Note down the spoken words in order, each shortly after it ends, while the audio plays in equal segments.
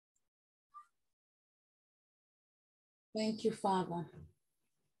Thank you, Father.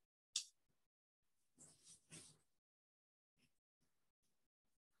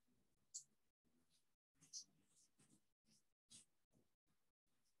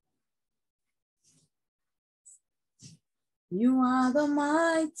 You are the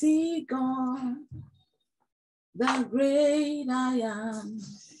mighty God, the great I am.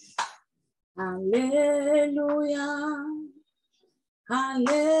 Hallelujah.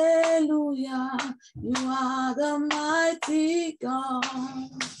 Hallelujah. You are the mighty God,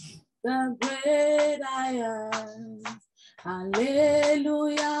 the great I am.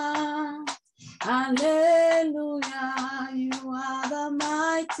 Hallelujah. Hallelujah. You are the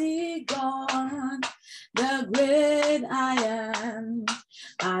mighty God, the great I am.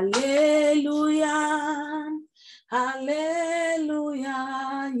 Hallelujah. Hallelujah.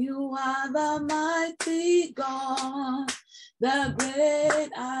 You are the mighty God, the great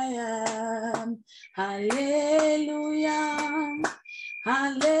I am. Hallelujah.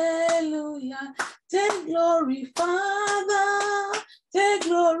 Hallelujah. Take glory, Father. Take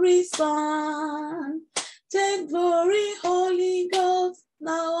glory, Son. Take glory, Holy Ghost,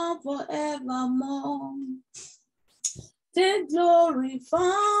 now and forevermore. Take glory,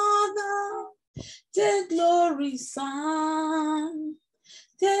 Father. Take glory, Son.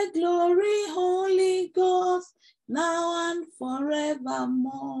 Take glory, Holy Ghost, now and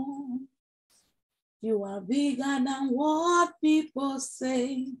forevermore. You are bigger than what people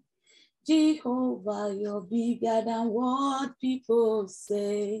say. Jehovah, you're bigger than what people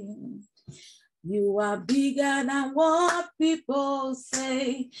say. You are bigger than what people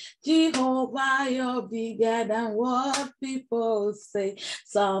say. Jehovah, you're bigger than what people say.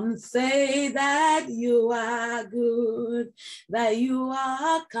 Some say that you are good, that you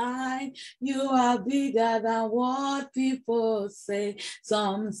are kind. You are bigger than what people say.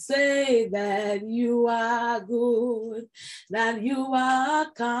 Some say that you are good, that you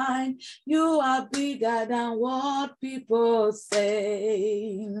are kind. You are bigger than what people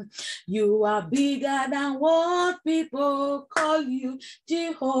say. You are bigger than what people call you.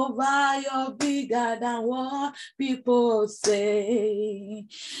 Jehovah, you're bigger than what people say.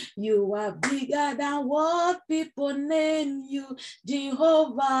 You are bigger than what people name you.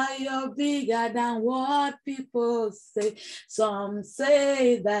 Jehovah, you're bigger than what people say. Some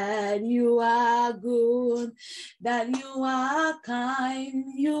say that you are good, that you are kind.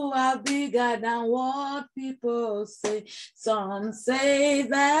 You are bigger than what people say. Some say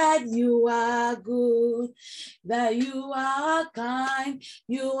that you are good, that you are kind.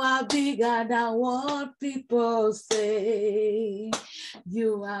 You are bigger than what people say.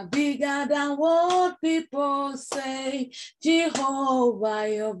 You are bigger than what people say. Jehovah,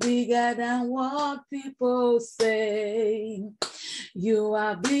 you're bigger than what people say. You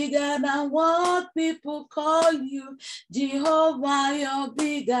are bigger than what people call you. Jehovah, you're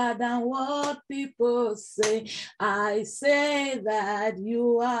bigger than what people say. I say that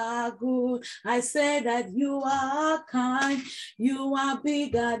you are good. I say that you are kind. You are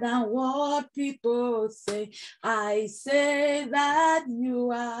bigger than what people say. I say that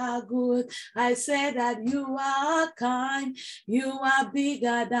you are good. I say that you are kind. You are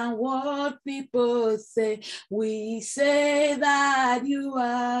bigger than what people say. We say that you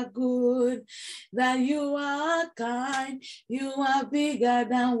are good, that you are kind. You are bigger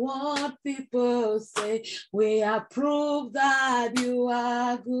than what people say. We approve that you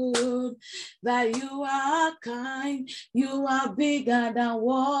are good, that you are kind. You are bigger than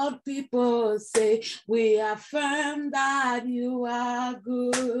what people say. We affirm that you are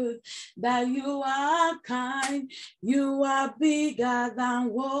good, that you are kind. You are bigger than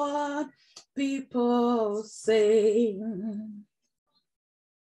what people say.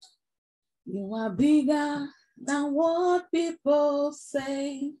 You are bigger than what people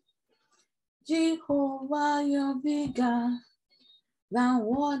say. Jehovah, you're bigger than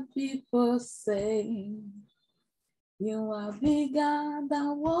what people say. You are bigger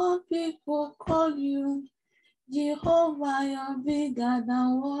than what people call you. Jehovah, you're bigger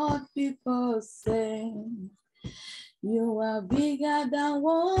than what people say. You are bigger than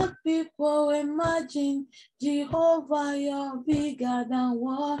what people imagine. Jehovah, you're bigger than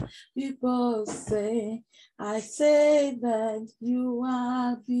what people say. I say that you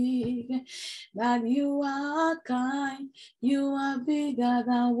are big, that you are kind. You are bigger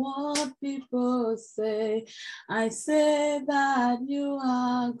than what people say. I say that you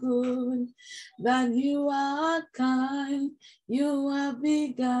are good, that you are kind. You are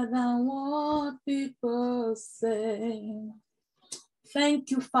bigger than what people say.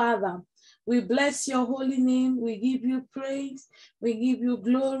 Thank you, Father, We bless your holy name. We give you praise. We give you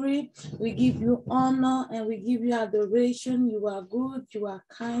glory. We give you honor and we give you adoration. You are good. You are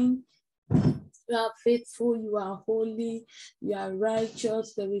kind. You are faithful, you are holy, you are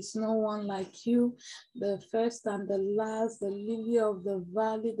righteous. There is no one like you. The first and the last, the lily of the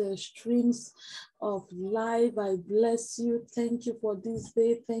valley, the streams of life. I bless you. Thank you for this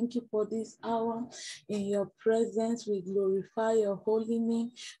day. Thank you for this hour. In your presence, we glorify your holy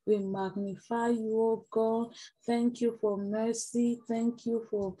name. We magnify you, oh God. Thank you for mercy. Thank you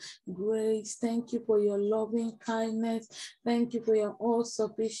for grace. Thank you for your loving kindness. Thank you for your all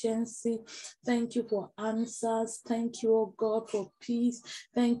sufficiency. Thank you for answers. Thank you, oh God, for peace.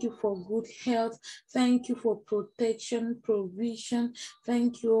 Thank you for good health. Thank you for protection, provision.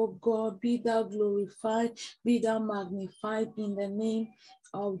 Thank you, oh God. Be thou glorified, be thou magnified in the name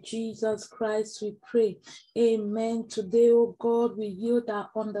of Jesus Christ, we pray. Amen. Today, oh God, we yield our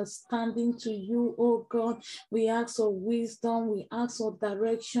understanding to you, oh God. We ask for wisdom, we ask for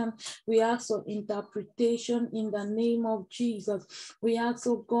direction, we ask for interpretation in the name of Jesus. We ask,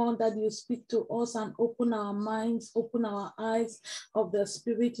 oh God, that you speak to us and open our minds, open our eyes of the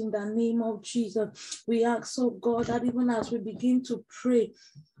Spirit in the name of Jesus. We ask, oh God, that even as we begin to pray,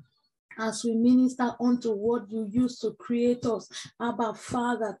 as we minister unto what you used to create us, Abba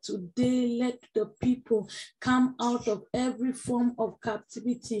Father, today let the people come out of every form of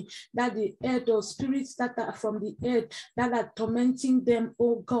captivity, that the earth or spirits that are from the earth that are tormenting them,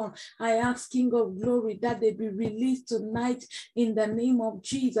 oh God. I ask, King of Glory, that they be released tonight in the name of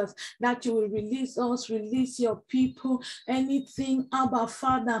Jesus, that you will release us, release your people, anything, Abba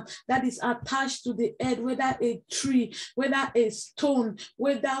Father, that is attached to the earth, whether a tree, whether a stone,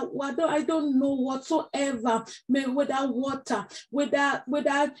 whether I don't know whatsoever, whether water, whether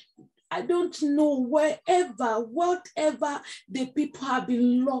I don't know, whatever the people have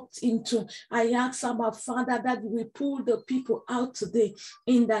been locked into. I ask our Father that we pull the people out today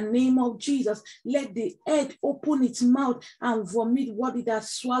in the name of Jesus. Let the earth open its mouth and vomit what it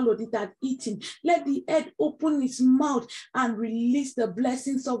has swallowed, it has eaten. Let the earth open its mouth and release the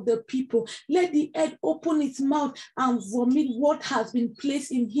blessings of the people. Let the earth open its mouth and vomit what has been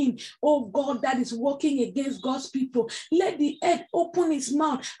placed in him, oh God, that is working against God's people. Let the earth open its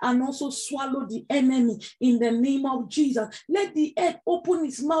mouth and also swallow the enemy in the name of Jesus. Let the earth open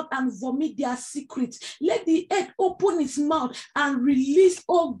its mouth and vomit their secrets. Let the earth open its mouth and release,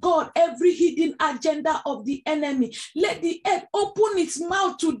 oh God, every hidden agenda of the enemy. Let the earth open its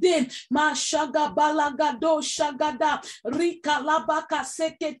mouth today. Ma shaga balagado shagada rika labaka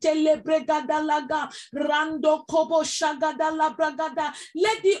sekete lebregada laga rando kobo shagada labragada.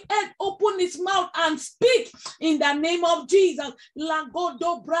 Let the earth open its mouth and speak in the name of Jesus.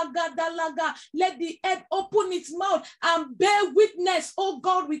 Lagodo bragada laga. Let the earth open its mouth and bear witness, oh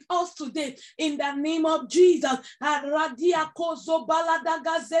God, with us today in the name of Jesus. Aradia kozo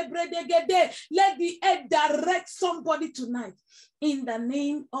baladaga zebredegede. Let the earth direct somebody tonight. In the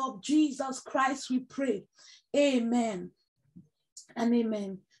name of Jesus Christ, we pray. Amen and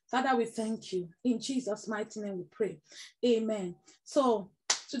amen. Father, we thank you. In Jesus' mighty name we pray. Amen. So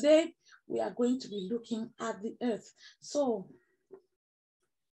today we are going to be looking at the earth. So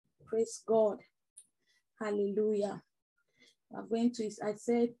praise God. Hallelujah. We are going to, I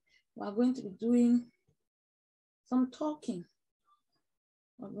said, we are going to be doing some talking.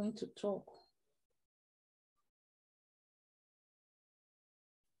 We're going to talk.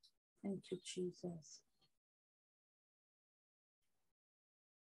 Thank you, Jesus.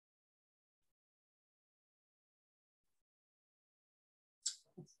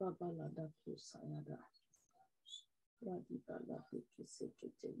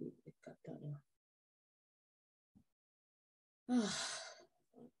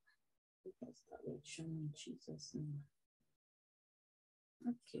 Direction in Jesus' name.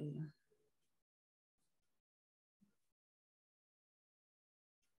 Okay.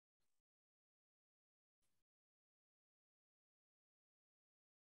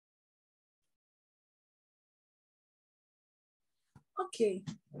 Okay,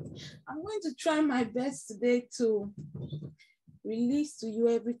 I'm going to try my best today to release to you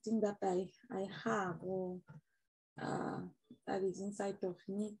everything that I have or that is inside of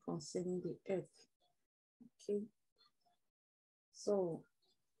me concerning the earth. Okay, so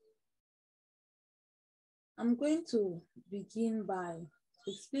I'm going to begin by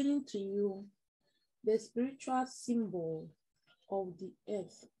explaining to you the spiritual symbol of the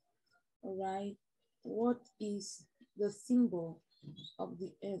earth. All right, what is the symbol of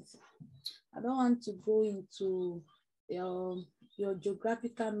the earth? I don't want to go into your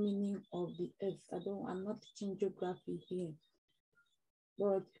geographical meaning of the earth. I'm not teaching geography here.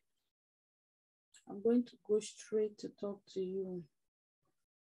 But I'm going to go straight to talk to you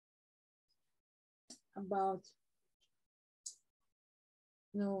about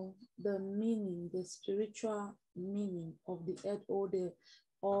the meaning, the spiritual meaning of the earth,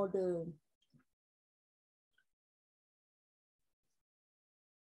 or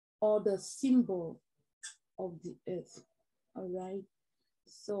the symbol of the earth. All right.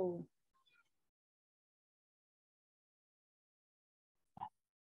 So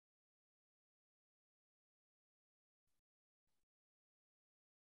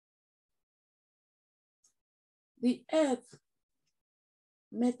the earth,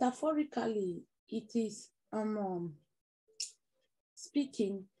 metaphorically, it is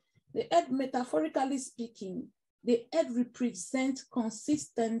speaking, the earth, metaphorically speaking, the earth represents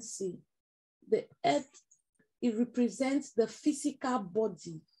consistency. The earth, it represents the physical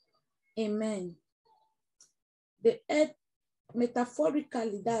body. Amen. The earth,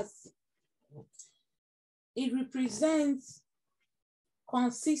 metaphorically, it represents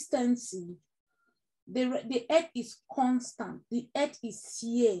consistency. The earth is constant. The earth is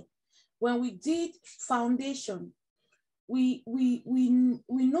here. When we did foundation, we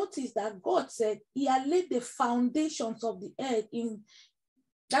noticed that God said he had laid the foundations of the earth in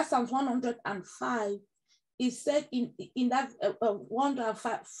that Psalms 105. He said in that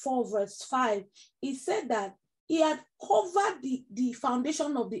 104 verse 5, he said that he had covered the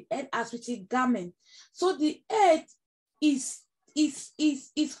foundation of the earth as with a garment. So the earth is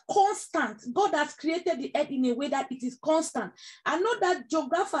constant. God has created the earth in a way that it is constant. I know that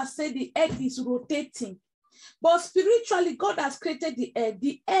geographers say the earth is rotating, but spiritually, God has created the earth.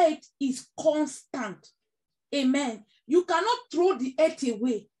 The earth is constant. Amen. You cannot throw the earth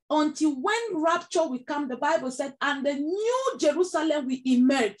away until when rapture will come. The Bible said, and the new Jerusalem will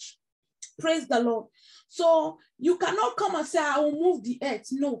emerge. Praise the Lord. So you cannot come and say, I will move the earth.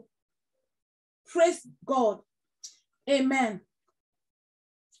 No. Praise God. Amen.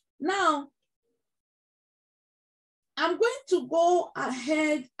 Now, I'm going to go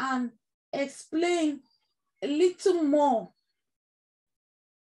ahead and explain a little more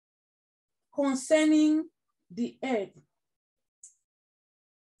concerning the earth,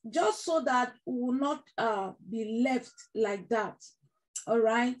 just so that we will not be left like that. All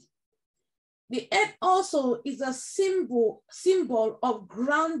right. The earth also is a symbol of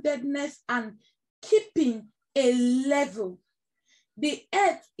groundedness and keeping a level. The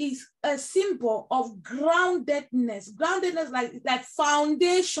earth is a symbol of groundedness. Groundedness, like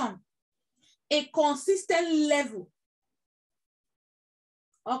foundation, a consistent level.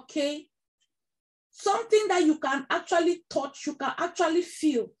 Okay. Something that you can actually touch, you can actually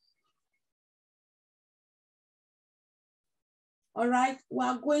feel. All right, we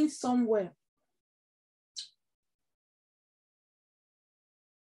are going somewhere.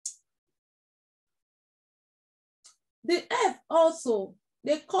 The earth also,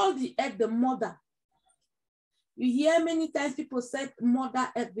 they call the earth the mother. You hear many times people say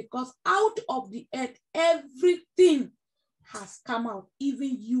mother earth because out of the earth, everything has come out,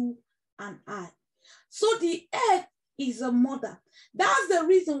 even you and I. So the earth is a mother. That's the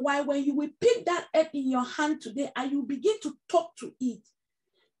reason why when you will pick that earth in your hand today and you begin to talk to it,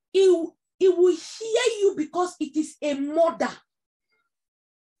 it will hear you because it is a mother.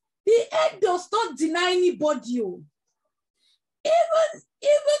 The earth does not deny anybody.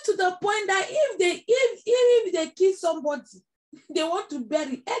 Even to the point that if they kill somebody, they want to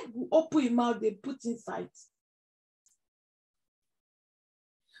bury, earth will open him out, they put inside.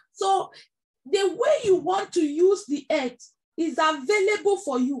 So the way you want to use the earth is available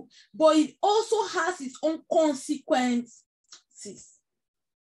for you, but it also has its own consequences.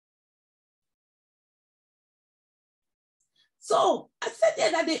 So I said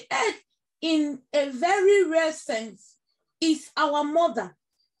there that the earth, in a very rare sense, is our mother.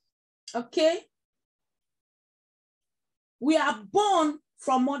 Okay? We are born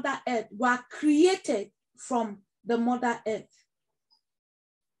from Mother Earth. We are created from the Mother Earth.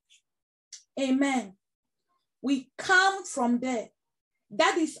 Amen. We come from there.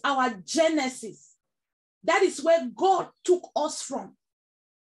 That is our genesis. That is where God took us from.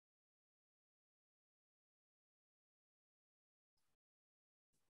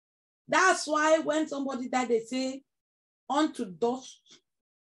 That's why when somebody died, they say, unto dust.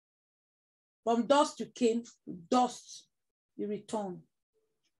 From dust you came, to dust you return.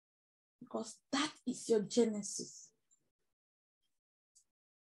 Because that is your genesis.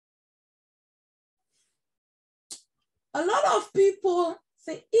 A lot of people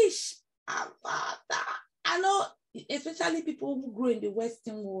say, ish, avada. I know, especially people who grow in the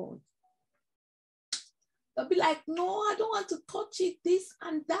Western world. They'll be like, no, I don't want to touch it, this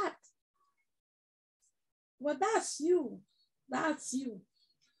and that. Well, that's you. That's you.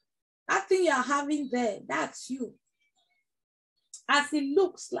 That thing you're having there, that's you. As it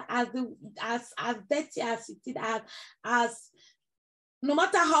looks, like as dirty as it is, as no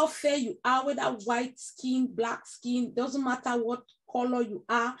matter how fair you are, whether white skin, black skin, doesn't matter what color you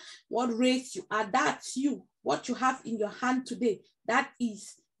are, what race you are, that's you. What you have in your hand today, that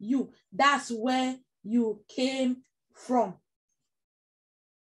is you. That's where you came from.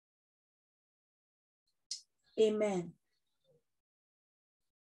 Amen.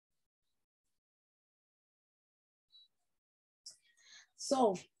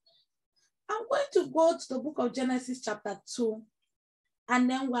 So I'm going to go to the book of Genesis chapter 2, and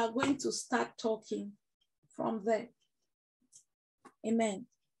then we're going to start talking from there. Amen.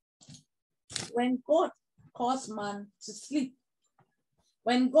 When God caused man to sleep,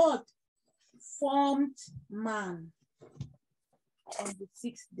 when God formed man on the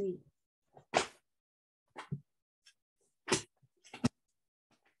 6th day,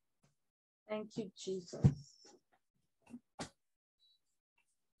 thank you, Jesus.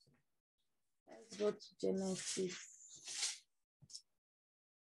 Let's go to Genesis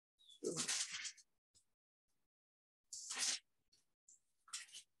 2.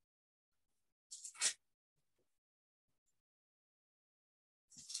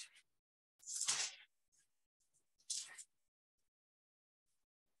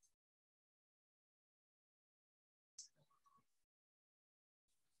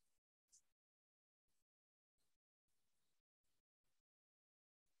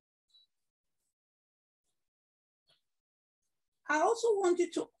 I also want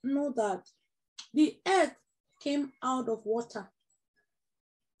you to know that the earth came out of water.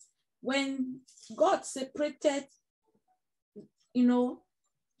 When God separated,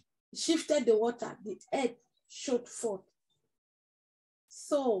 shifted the water, the earth shot forth.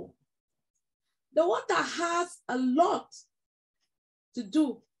 So the water has a lot to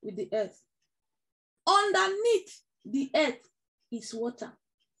do with the earth. Underneath the earth is water.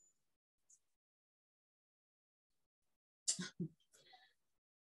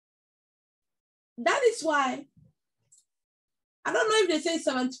 That is why, I don't know if they say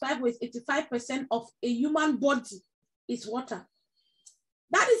 75 or 85% of a human body is water.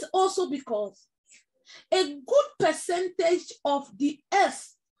 That is also because a good percentage of the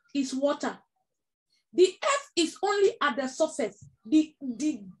earth is water. The earth is only at the surface. The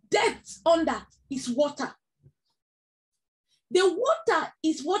depth under is water. The water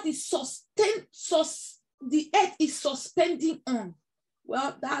is what is the earth is suspending on.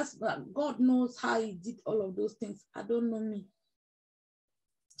 Well, that's God knows how he did all of those things. I don't know me.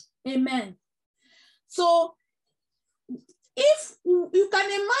 Amen. So if you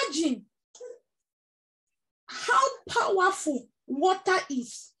can imagine how powerful water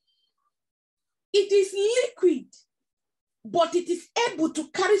is, it is liquid, but it is able to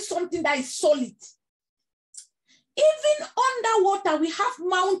carry something that is solid. Even underwater, we have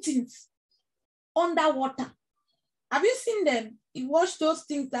mountains underwater. Have you seen them? You watch those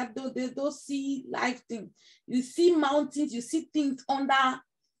things that those sea life things. You see mountains, you see things under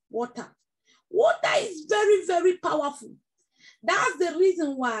water. Water is very, very powerful. That's the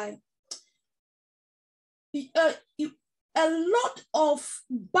reason why there are a lot of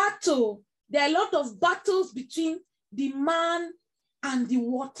battles between the man and the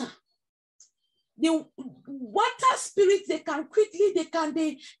water. The water spirits, they can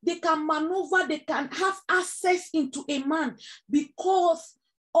maneuver, they can have access into a man because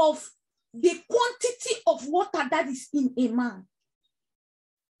of the quantity of water that is in a man.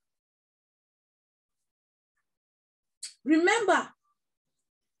 Remember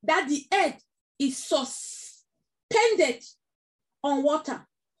that the earth is suspended on water.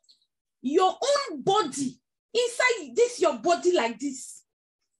 Your own body, inside this, your body like this,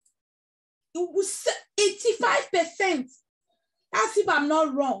 85%, as if I'm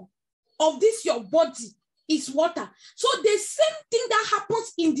not wrong, of this your body is water. So the same thing that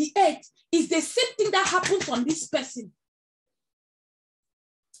happens in the earth is the same thing that happens on this person.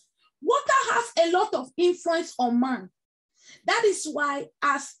 Water has a lot of influence on man. That is why,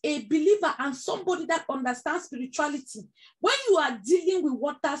 as a believer and somebody that understands spirituality, when you are dealing with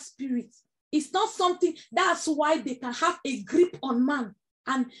water spirits, it's not something, that's why they can have a grip on man.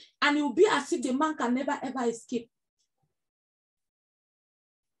 And it will be as if the man can never, ever escape.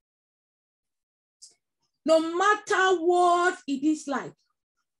 No matter what it is like,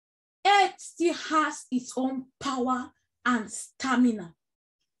 earth still has its own power and stamina.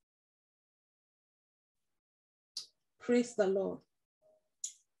 Praise the Lord.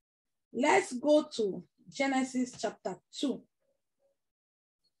 Let's go to Genesis chapter 2.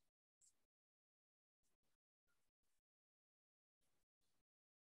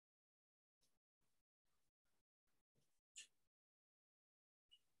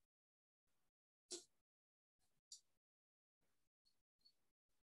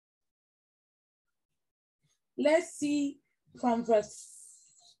 Let's see from verse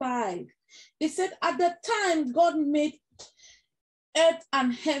 5. It said, at the time God made earth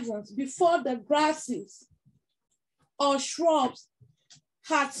and heavens, before the grasses or shrubs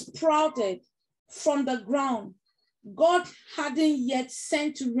had sprouted from the ground, God hadn't yet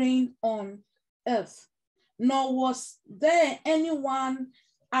sent rain on earth, nor was there anyone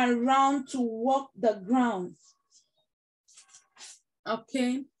around to work the ground.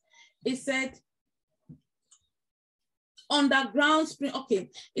 Okay, it said, underground spring. Okay,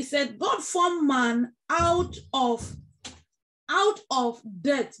 it said God formed man out of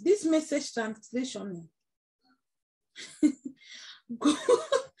dirt. This Message translation.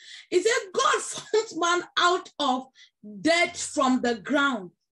 It said God formed man out of dirt from the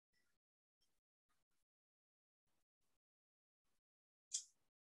ground.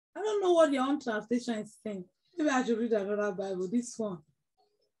 I don't know what your own translation is saying. Maybe I should read another Bible, this one.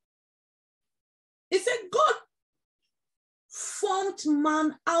 It said God formed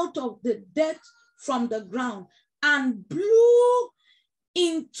man out of the dirt from the ground and blew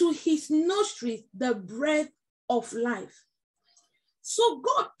into his nostrils the breath of life. So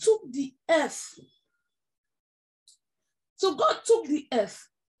God took the earth. So God took the earth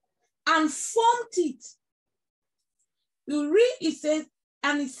and formed it. You read, it says,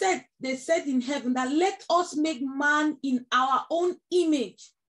 and it said, they said in heaven that let us make man in our own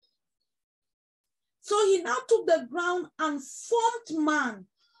image. So he now took the ground and formed man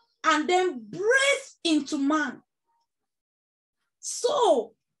and then breathed into man.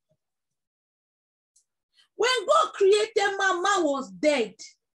 So when God created man, man was dead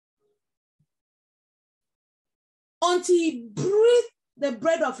until he breathed the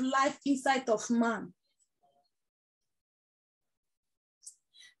breath of life inside of man.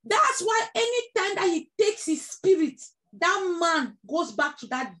 That's why anytime that he takes his spirit, that man goes back to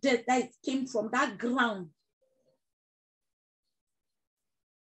that death that it came from, that ground.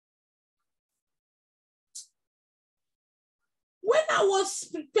 When I was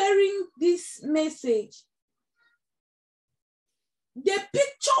preparing this message, the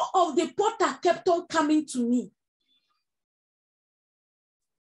picture of the potter kept on coming to me.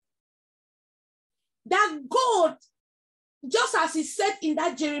 That God, just as he said in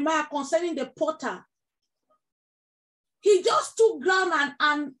that Jeremiah concerning the potter, he just took ground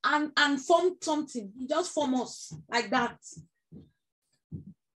and formed something. He just formed us like that.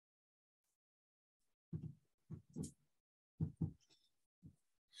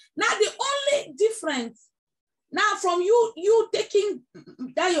 Now the only difference, now from you taking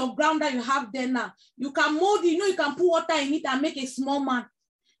that your ground that you have there now, you can mold it, you can put water in it and make a small man.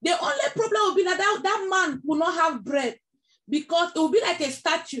 The only problem will be that man will not have bread because it will be like a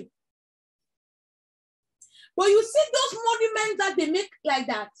statue. But you see those monuments that they make like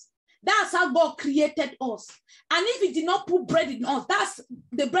that, that's how God created us. And if he did not put bread in us, that's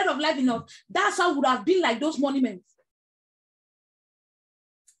the bread of life in us, that's how it would have been like those monuments.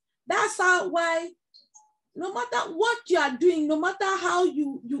 That's why no matter what you are doing, no matter how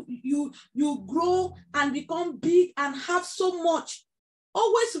you grow and become big and have so much,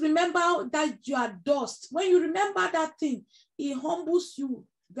 always remember that you are dust. When you remember that thing, it humbles you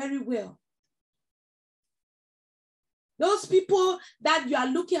very well. Those people that you are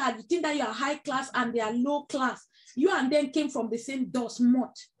looking at, you think that you are high class and they are low class. You and them came from the same dust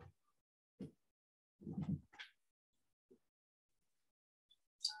mote.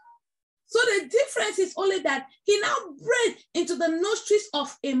 So the difference is only that he now breathed into the nostrils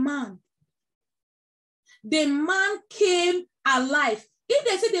of a man. The man came alive. If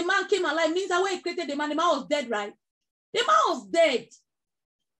they say the man came alive, means that when he created the man was dead, right? The man was dead.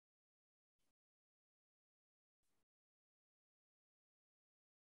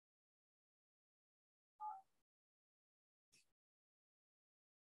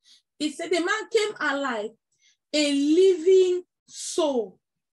 It said the man came alive, a living soul.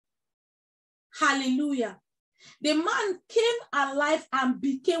 Hallelujah. The man came alive and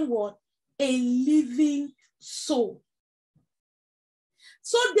became what? A living soul.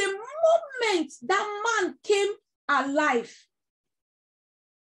 So the moment that man came alive,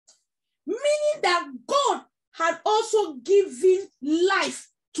 meaning that God had also given life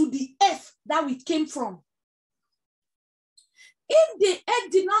to the earth that we came from. If the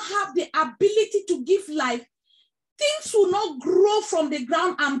earth did not have the ability to give life, things will not grow from the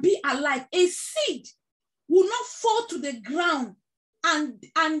ground and be alive. A seed will not fall to the ground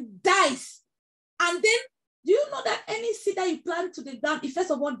and dies. And then, do you know that any seed that you plant to the ground, it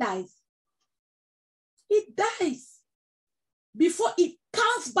first of all dies? It dies before it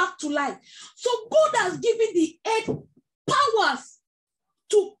comes back to life. So God has given the earth powers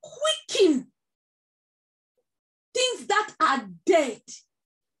to quicken things that are dead.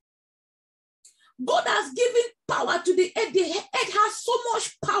 God has given power to the earth. The earth has so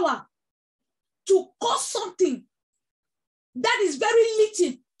much power to cause something that is very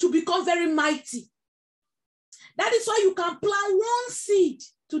little to become very mighty. That is why you can plant one seed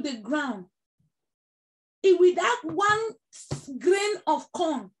to the ground. Without one grain of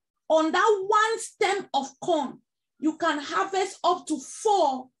corn, on that one stem of corn, you can harvest up to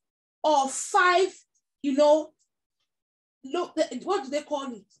 4 or 5, look, what do they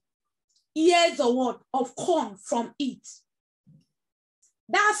call it? Ears or what? Of corn from it.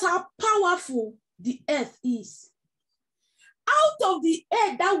 That's how powerful the earth is. Out of the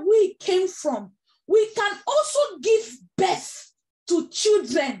earth that we came from, we can also give birth to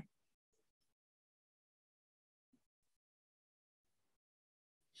children.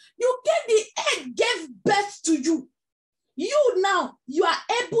 You get the earth gave birth to you. You now, you are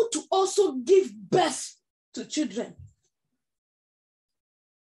able to also give birth to children.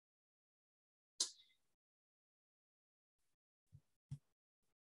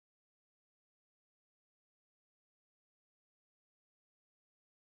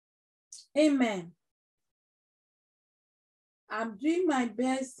 Amen. I'm doing my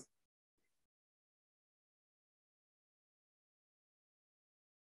best.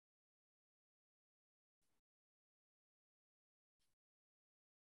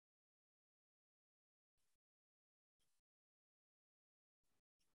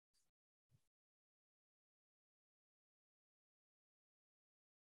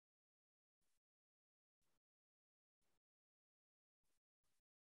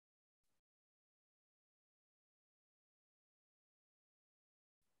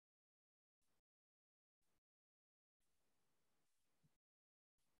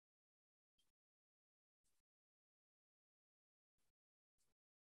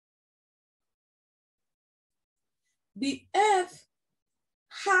 The earth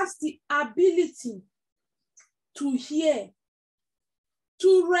has the ability to hear,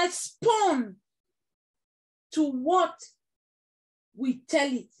 to respond to what we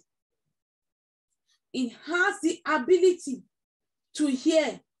tell it. It has the ability to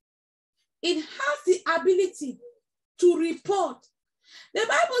hear. It has the ability to report. The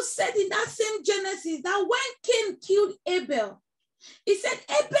Bible said in that same Genesis that when Cain killed Abel, it said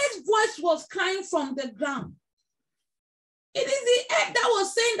Abel's voice was crying from the ground. It is the earth that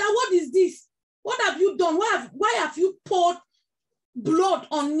was saying that, what is this? What have you done? Why have you poured blood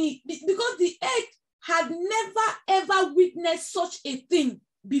on me? Because the earth had never ever witnessed such a thing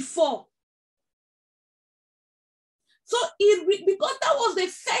before. So because that was the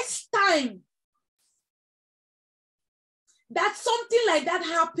first time that something like that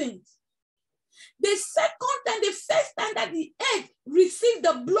happened. The second time, the first time that the earth received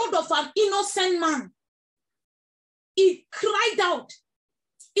the blood of an innocent man, it cried out.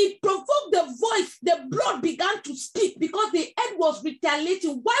 It provoked the voice. The blood began to speak because the earth was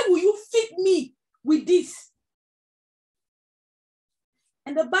retaliating. Why will you feed me with this?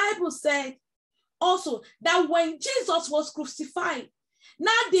 And the Bible said also that when Jesus was crucified,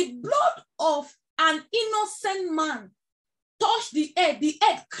 now the blood of an innocent man touched the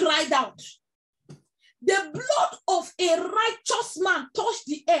earth cried out. The blood of a righteous man touched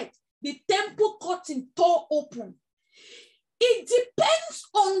the earth, the temple curtain tore open. It depends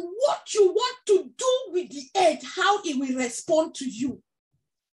on what you want to do with the earth, how it will respond to you.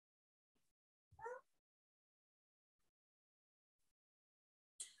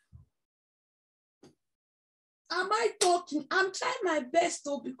 Am I talking? I'm trying my best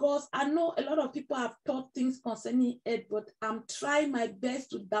though, because I know a lot of people have taught things concerning it, but I'm trying my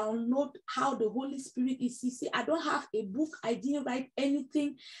best to download how the Holy Spirit is. You see, I don't have a book. I didn't write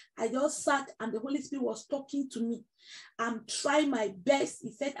anything. I just sat and the Holy Spirit was talking to me. I'm trying my best.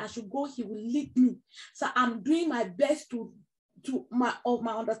 He said I should go. He will lead me. So I'm doing my best to my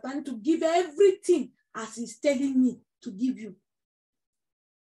understanding to give everything as he's telling me to give you.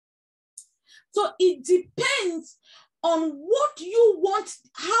 So it depends on what you want,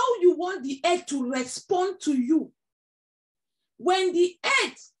 how you want the earth to respond to you. When the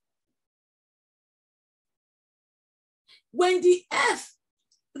earth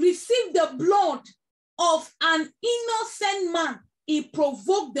received the blood of an innocent man, it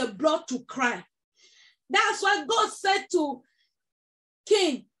provoked the blood to cry. That's why God said to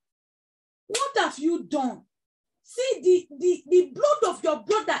Cain, what have you done? See, the blood of your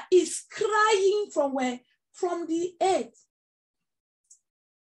brother is crying from where? From the earth.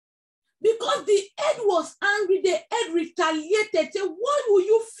 Because the earth was angry, the earth retaliated. Say, why will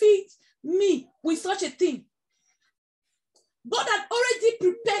you feed me with such a thing? God had already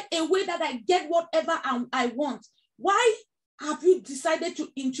prepared a way that I get whatever I want. Why have you decided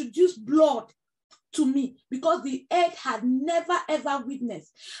to introduce blood to me? Because the earth had never ever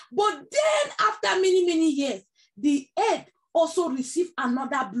witnessed. But then after many, many years, the earth also received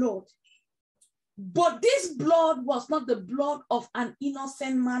another blood. But this blood was not the blood of an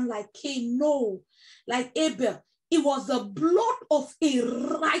innocent man like Cain, no, like Abel. It was the blood of a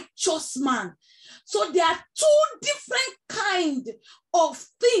righteous man. So there are two different kinds of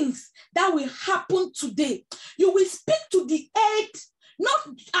things that will happen today. You will speak to the earth not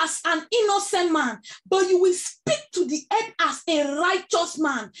as an innocent man, but you will speak to the earth as a righteous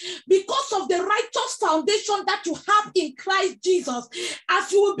man because of the righteous foundation that you have in Christ Jesus.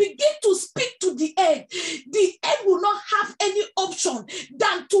 As you will begin to speak to the earth will not have any option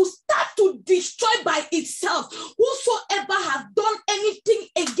than to start to destroy by itself whosoever has done anything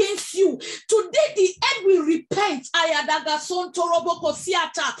against you. Today the earth will repent. I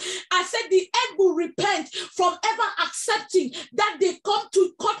said the earth will repent from ever accepting that they come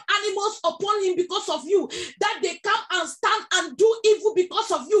to cut animals upon him because of you, that they come and stand and do evil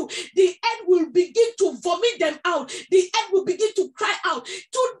because of you. The earth will begin to vomit them out. The earth will begin to cry out.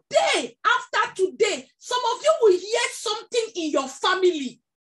 Today, after today, some of you will hear something in your family.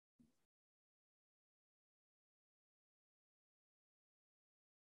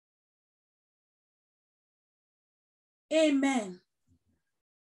 Amen.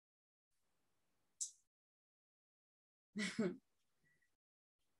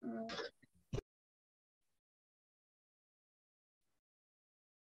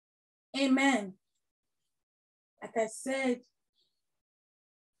 Amen. Like I said,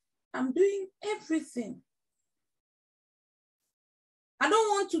 I'm doing everything. I don't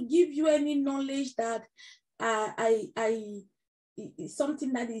want to give you any knowledge that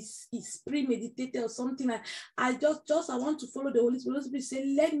something that is premeditated or something. I want to follow the Holy Spirit. Holy Spirit say,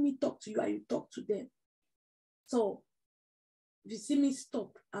 let me talk to you, and you talk to them. So if you see me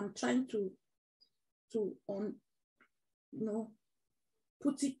stop, I'm trying to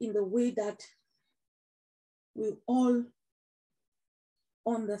put it in the way that we all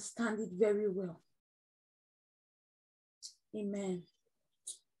understand it very well. Amen.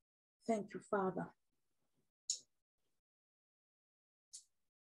 Thank you, Father.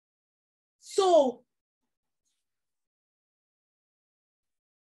 So,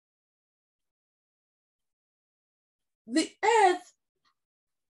 the earth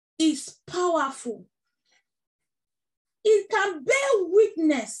is powerful. It can bear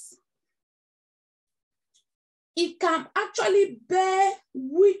witness. It can actually bear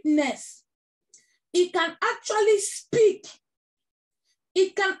witness. It can actually speak.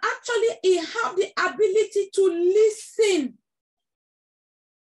 It can actually have the ability to listen.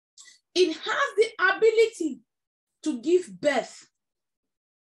 It has the ability to give birth.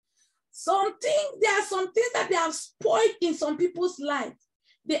 There are some things that they have spoiled in some people's lives.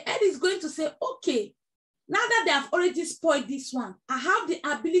 The earth is going to say, okay, now that they have already spoiled this one, I have the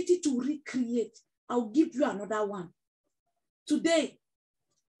ability to recreate. I'll give you another one. Today,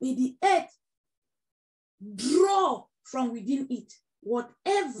 may the earth draw from within it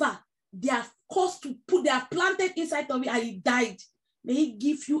whatever they have caused to put, they have planted inside of it and it died. May he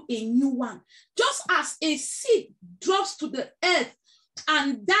give you a new one. Just as a seed drops to the earth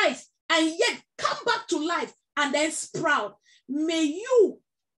and dies and yet come back to life and then sprout, may you,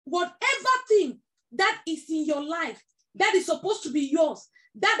 whatever thing that is in your life that is supposed to be yours,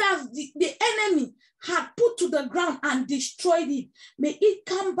 that as the enemy had put to the ground and destroyed it, may it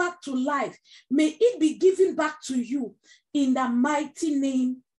come back to life. May it be given back to you in the mighty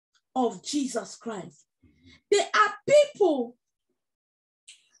name of Jesus Christ. There are people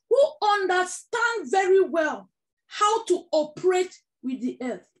who understand very well how to operate with the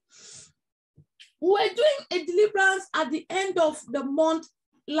earth. We were doing a deliverance at the end of the month,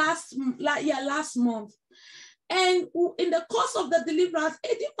 last month. And in the course of the deliverance,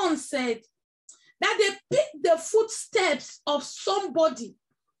 a demon said that they picked the footsteps of somebody.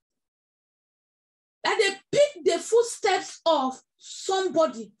 That they picked the footsteps of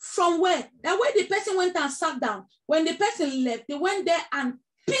somebody from where? That where the person went and sat down. When the person left, they went there and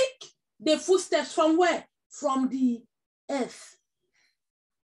picked the footsteps from where? From the earth.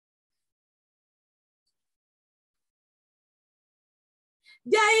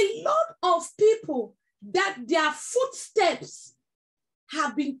 There are a lot of people that their footsteps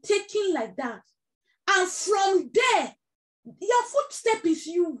have been taken like that. And from there, your footstep is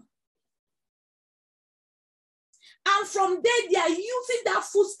you. And from there, they are using that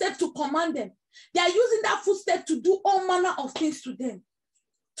footstep to command them. They are using that footstep to do all manner of things to them.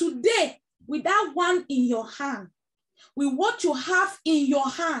 Today, with that one in your hand, with what you have in your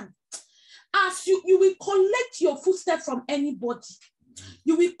hand, As you will collect your footstep from anybody.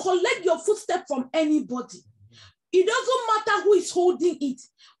 You will collect your footstep from anybody. It doesn't matter who is holding it.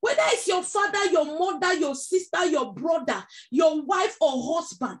 Whether it's your father, your mother, your sister, your brother, your wife or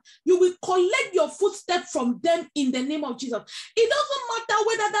husband, you will collect your footstep from them in the name of Jesus. It doesn't matter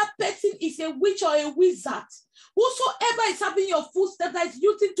whether that person is a witch or a wizard. Whosoever is having your footsteps that is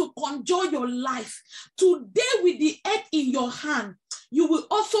using to conjure your life, today with the earth in your hand, you will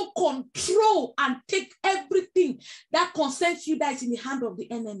also control and take everything that concerns you that is in the hand of the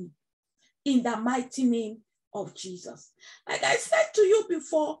enemy. In the mighty name of Jesus. Like I said to you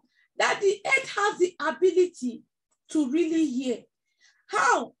before, that the earth has the ability to really hear.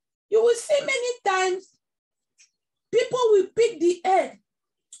 How? You will see many times people will pick the earth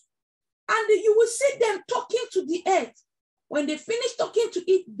and you will see them talking to the earth. When they finish talking to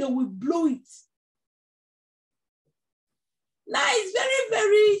it, they will blow it. Now it's very,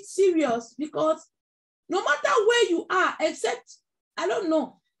 very serious because no matter where you are, except, I don't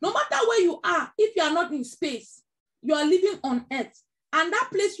know, no matter where you are, if you are not in space, you are living on earth. And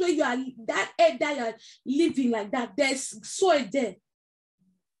that place where you are, that earth that you are living like that, there's soil there.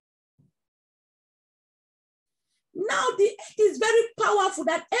 Now the earth is very powerful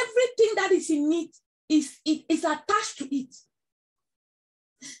that everything that is in it is attached to it.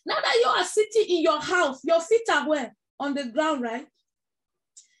 Now that you are sitting in your house, your feet are where? On the ground, right?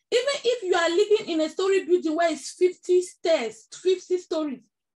 Even if you are living in a story building where it's 50 stairs, 50 stories,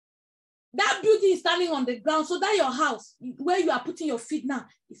 that building is standing on the ground, so that your house, where you are putting your feet now,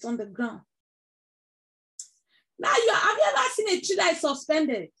 is on the ground. Now, have you ever seen a tree that is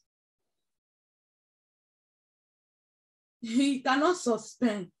suspended? You cannot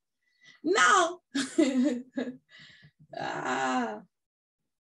suspend. Now,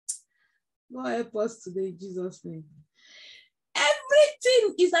 God help us today in Jesus' name.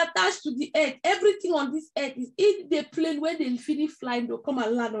 Everything is attached to the earth. Everything on this earth is in the plane. When they finish flying, they'll come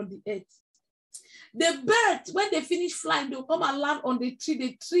and land on the earth. The birds, when they finish flying, they'll come and land on the tree.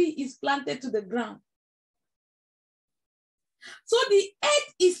 The tree is planted to the ground. So the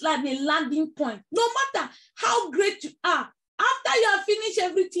earth is like a landing point. No matter how great you are, after you have finished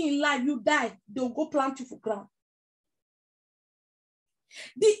everything in life, you die, they'll go plant you for ground.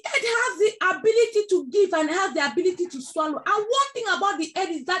 The earth has the ability to give and has the ability to swallow. And one thing about the earth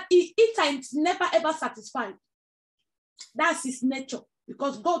is that it eats and it's never ever satisfied. That's its nature,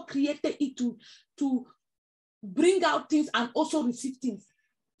 because God created it to bring out things and also receive things.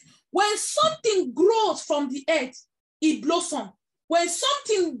 When something grows from the earth, it blossoms. When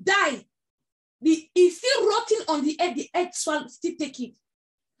something dies, it's still rotting on the earth still take it.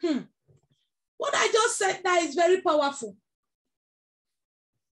 What I just said there is very powerful.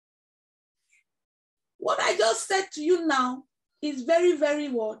 What I just said to you now is very, very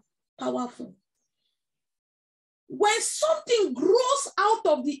what? Powerful. When something grows out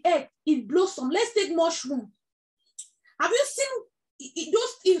of the earth, it blossoms. Let's take mushroom. Have you seen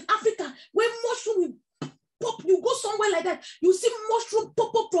those in Africa when mushroom will pop? You go somewhere like that, you see mushroom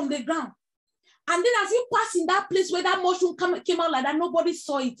pop up from the ground. And then as you pass in that place where that mushroom came out like that, nobody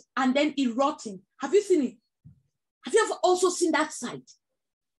saw it, and then it rotting. Have you seen it? Have you ever also seen that side?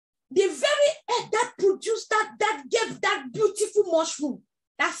 The very earth that produced that gave that beautiful mushroom,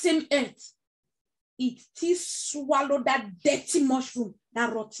 that same earth, it still swallowed that dirty mushroom,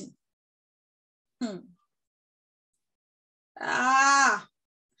 that rotting. On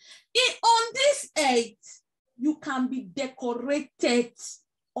this earth, you can be decorated.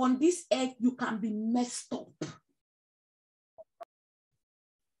 On this earth, you can be messed up.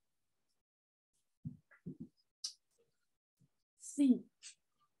 See,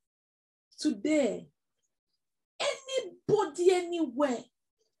 today, anybody anywhere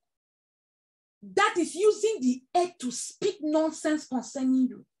that is using the earth to speak nonsense concerning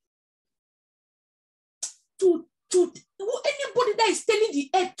you, anybody that is telling the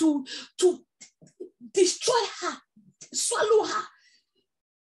earth to destroy her, swallow her,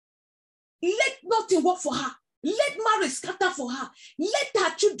 let nothing work for her, let marriage scatter for her, let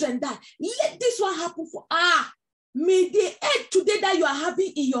her children die, let this one happen for her. May the earth today that you are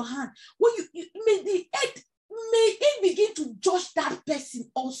having in your hand, may the earth, may it begin to judge that person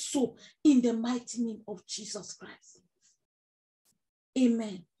also in the mighty name of Jesus Christ.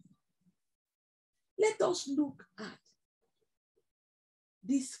 Amen. Let us look at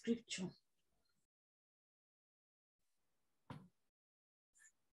this scripture.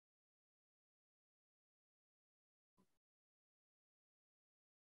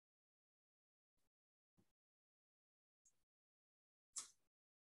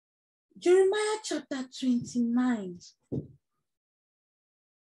 Jeremiah chapter 29.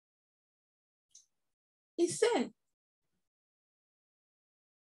 He said,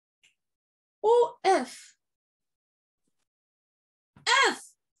 "O earth,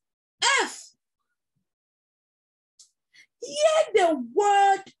 earth, earth, hear the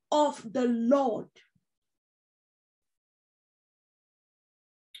word of the Lord.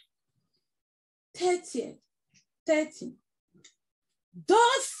 30.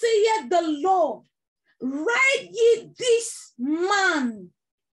 Thus saith the Lord, write ye this man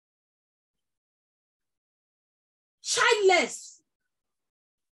childless,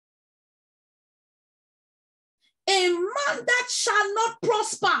 a man that shall not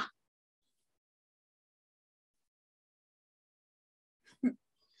prosper, in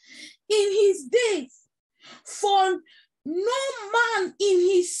his days, for no man in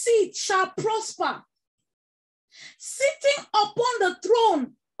his seed shall prosper, sitting upon the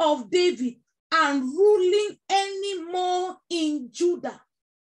throne of David and ruling any more in Judah."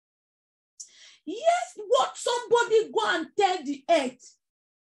 Yes, what somebody go and tell the earth.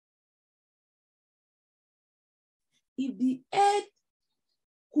 If the earth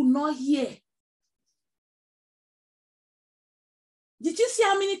could not hear. Did you see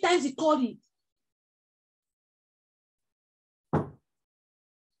how many times he called it?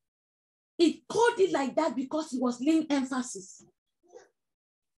 It called it like that because he was laying emphasis.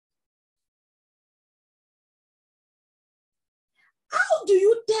 How do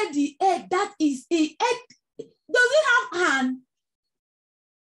you tell the earth that is a earth? Does it have hand?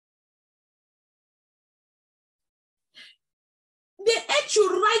 The earth should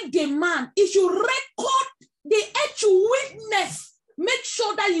write the man. It should record. The earth should witness. Make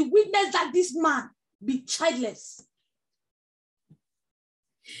sure that you witness that this man be childless.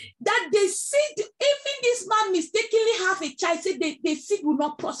 That the seed, even this man mistakenly have a child, say the seed will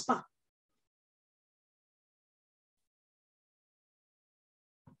not prosper.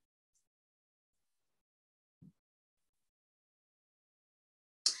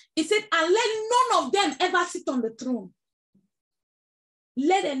 He said, and let none of them ever sit on the throne.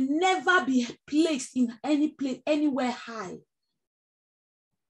 Let them never be placed in any place, anywhere high.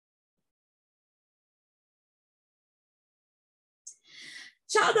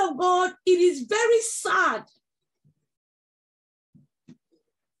 Child of God, it is very sad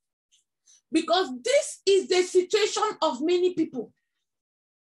because this is the situation of many people.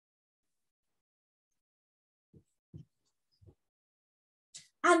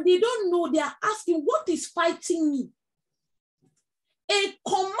 And they don't know, they are asking, what is fighting me? A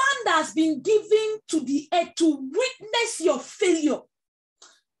command has been given to the earth to witness your failure.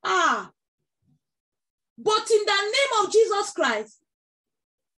 But in the name of Jesus Christ,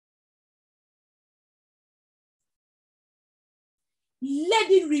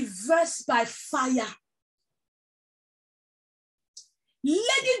 let it reverse by fire.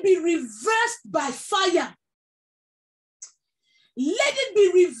 Let it be reversed by fire. Let it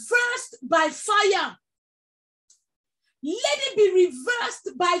be reversed by fire. Let it be reversed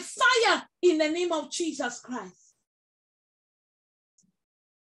by fire in the name of Jesus Christ.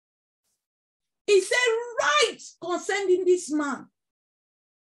 He said, right concerning this man.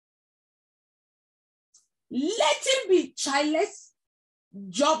 Let him be childless,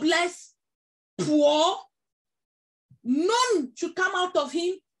 jobless, poor. None should come out of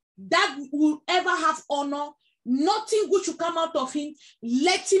him that will ever have honor. Nothing good should come out of him.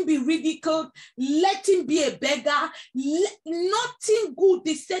 Let him be ridiculed. Let him be a beggar. Nothing good.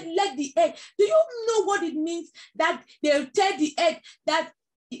 They said, let the earth. Do you know what it means that they'll tell the earth that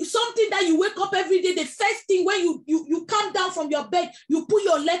something that you wake up every day, the first thing when you come down from your bed, you put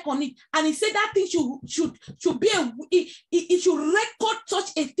your leg on it, and he said that thing should be it should record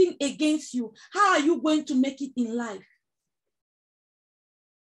such a thing against you. How are you going to make it in life?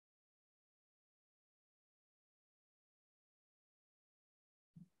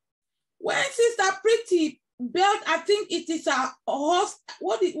 When Sister Pretty built, I think it is a house.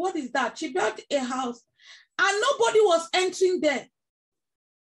 What is that? She built a house and nobody was entering there.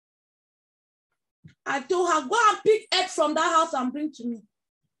 I told her, go and pick egg from that house and bring to me.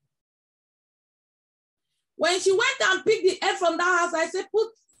 When she went and picked the egg from that house, I said,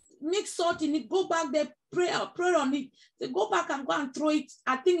 mix salt in it, go back there, pray on it. Say, go back and go and throw it,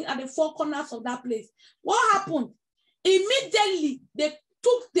 I think, at the four corners of that place. What happened? Immediately, they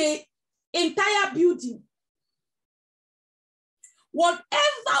took the entire building. Whatever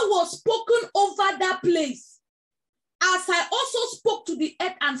was spoken over that place, as I also spoke to the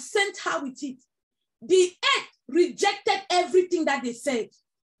earth and sent her with it, the earth rejected everything that they said.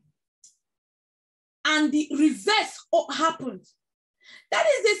 And the reverse happened. That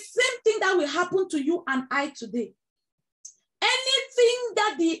is the same thing that will happen to you and I today. Anything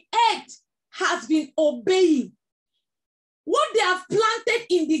that the earth has been obeying, what they have planted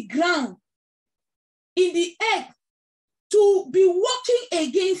in the ground, in the earth, to be working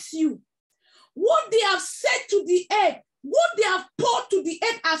against you, what they have said to the earth, what they have poured to the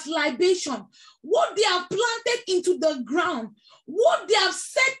earth as libation, what they have planted into the ground, what they have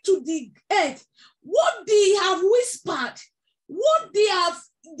said to the earth, what they have whispered, what they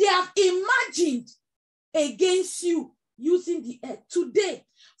have imagined against you using the earth today,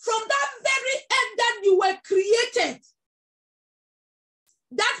 from that very earth that you were created,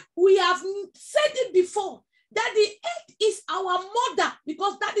 that we have said it before, that the earth is our mother,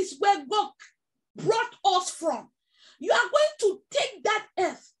 because that is where God brought us from. You are going to take that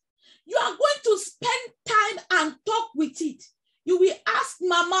earth. You are going to spend time and talk with it. You will ask,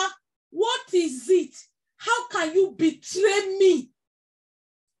 Mama, what is it? How can you betray me?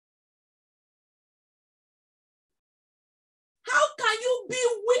 How can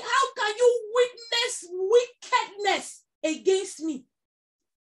you witness wickedness against me?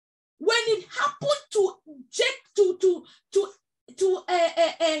 When it happened to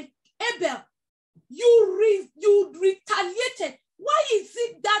Abel, you retaliated. Why is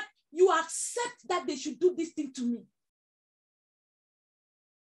it that you accept that they should do this thing to me?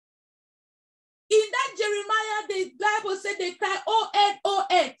 In that Jeremiah, the Bible said they cry, oh earth, oh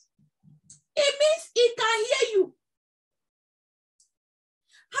earth. It means it can hear you.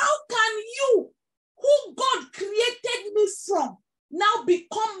 How can you, who God created me from, now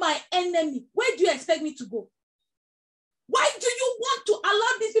become my enemy? Where do you expect me to go? Why do you want to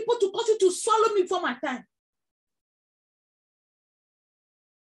allow these people to cause you to swallow me for my time?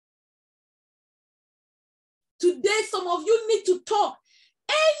 Today, some of you need to talk.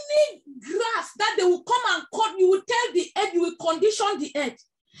 Any grass that they will come and cut, you will tell the earth, you will condition the earth.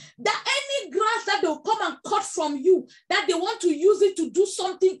 That any grass that they will come and cut from you, that they want to use it to do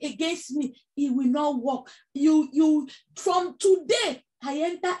something against me, it will not work. From today, I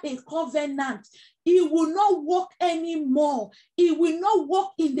enter a covenant. It will not work anymore. It will not work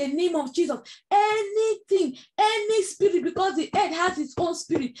in the name of Jesus. Anything, any spirit, because the earth has its own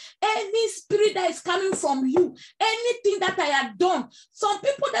spirit, any spirit that is coming from you, anything that I have done, some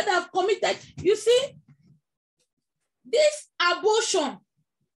people that have committed, you see, this abortion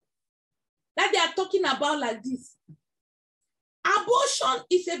that they are talking about like this, abortion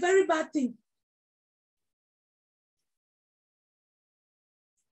is a very bad thing.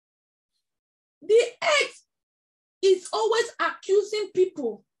 The earth is always accusing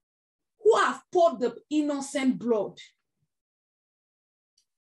people who have poured the innocent blood.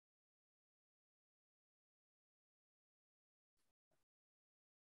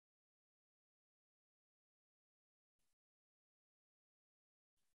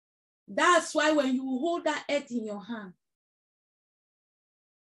 That's why when you hold that earth in your hand,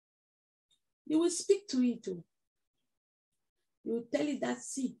 you will speak to it. You will tell it that,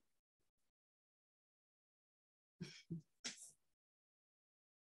 see,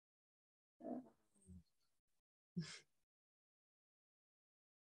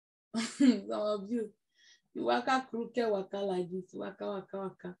 some of you waka crooked waka like this, waka.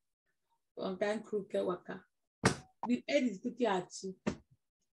 One kind crooked waka. The head is looking at you.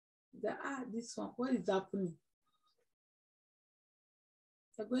 This one, what is happening?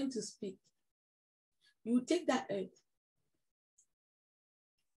 You're going to speak. You will take that earth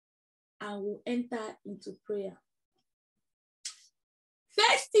and will enter into prayer.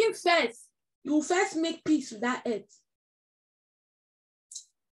 First thing first, you will first make peace with that earth.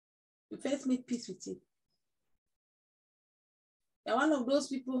 You first make peace with it. You're one of those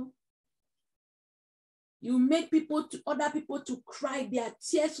people. You make other people to cry. Their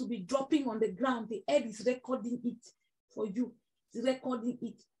tears will be dropping on the ground. The earth is recording it for you. It's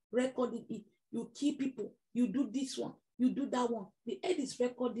recording it. You kill people. You do this one. You do that one. The earth is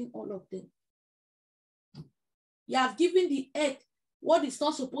recording all of them. You have given the earth what it's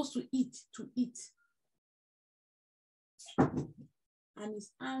not supposed to eat. And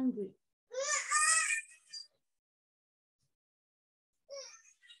it's angry.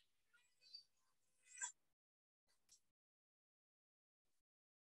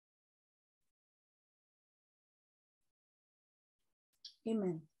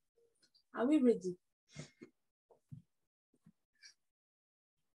 Amen. Are we ready?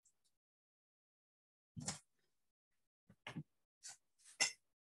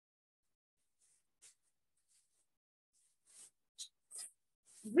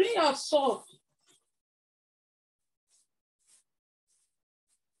 Bring your sword.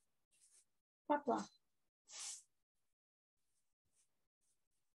 Papa.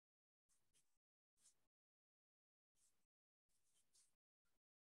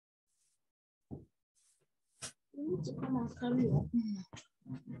 You need to come and carry on.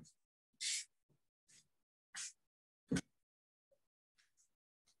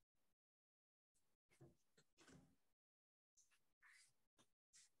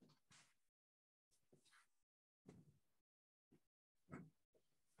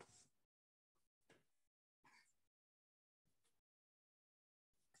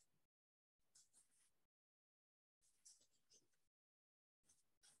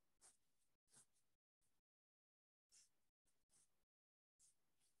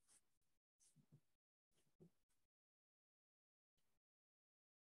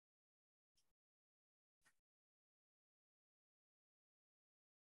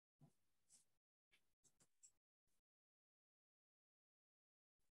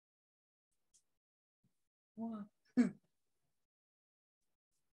 Wow.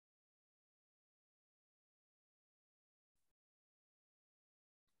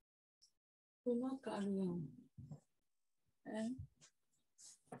 We'll not carry on.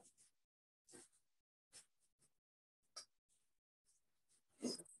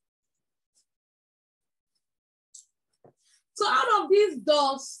 So out of this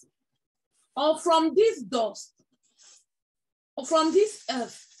dust, or from this dust, or from this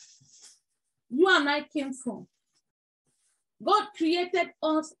earth, you and I came from. God created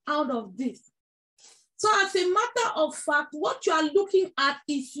us out of this. So as a matter of fact, what you are looking at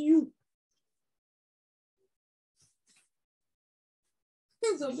is you.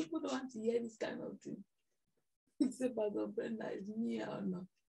 So people don't want to hear this kind of thing. It's about the Brenda is me or not.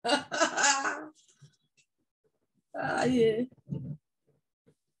 Yeah.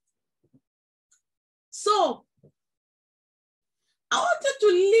 So I want you to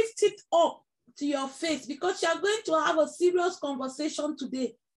lift it up to your face because you are going to have a serious conversation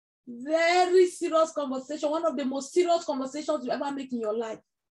today. Very serious conversation. One of the most serious conversations you ever make in your life.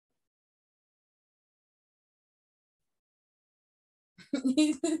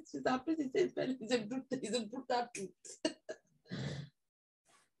 It's a brutal truth.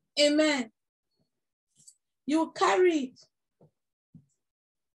 Amen. You carry it.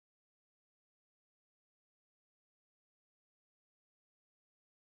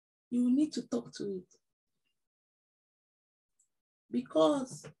 You need to talk to it.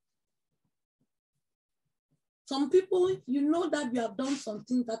 Because some people, you know that you have done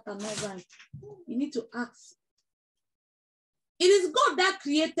something that are not right. You need to ask. It is God that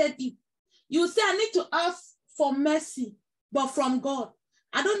created it. You say, I need to ask for mercy, but from God.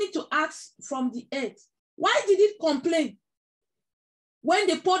 I don't need to ask from the earth. Why did it complain when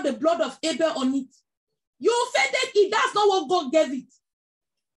they poured the blood of Abel on it? You offended it. That's not what God gave it.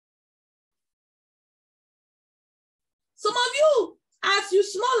 Some of you, as you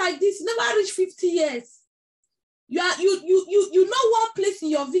small like this, never reach 50 years. You know one place in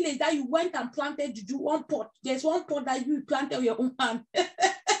your village that you went and planted juju, one pot. There's one pot that you planted with your own hand. There's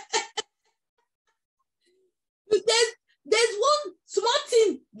one small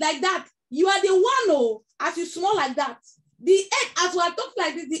thing like that. You are the one, oh, as you small like that. The egg, as we are talking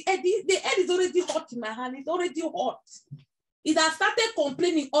like this, the egg is already hot in my hand. It's already hot. It has started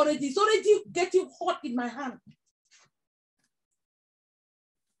complaining already. It's already getting hot in my hand.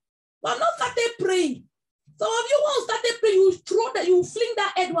 But I'm not started praying. Some of you won't started praying, you throw that, you fling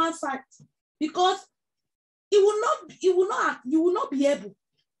that head one side because you will not be able.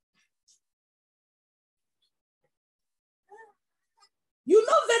 You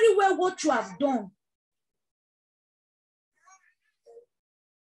know very well what you have done.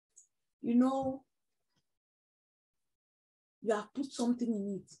 You know, you have put something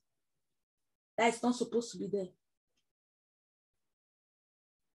in it that is not supposed to be there.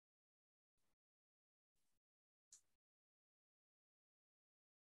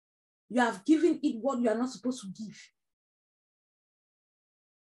 You have given it what you are not supposed to give.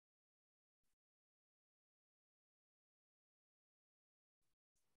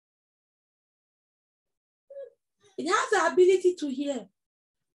 It has the ability to hear.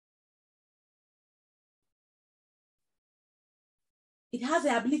 It has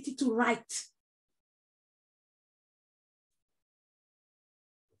the ability to write.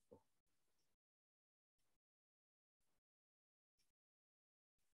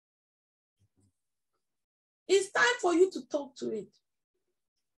 It's time for you to talk to it.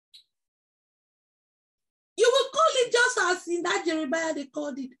 You will call it just as in that Jeremiah, they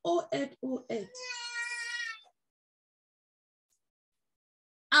called it O-Ed.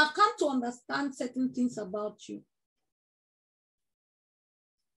 I've come to understand certain things about you.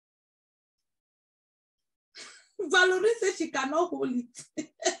 Valerie says she cannot hold it.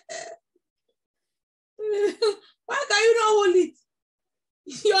 Why can you not hold it?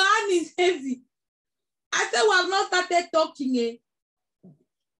 Your hand is heavy. I said, we have not started talking.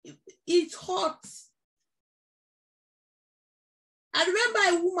 It's hot. I remember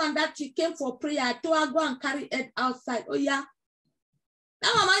a woman that she came for prayer. I told her, go and carry it outside. Oh, yeah.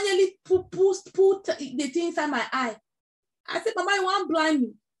 Now Mama nearly put the thing inside my eye. I said, Mama, you want to blind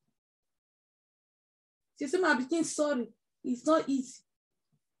me? She said, I'm becoming sorry. It's not easy.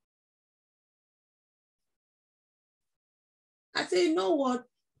 I said, you know what?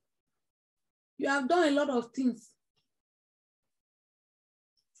 You have done a lot of things.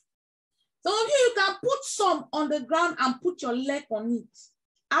 Some of you can put some on the ground and put your leg on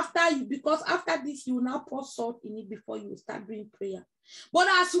it. Because after this, you will now pour salt in it before you start doing prayer. But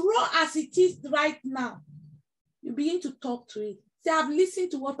as raw as it is right now, you begin to talk to it. See, I've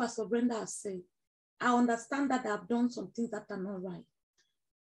listened to what Pastor Brenda has said. I understand that I've done some things that are not right.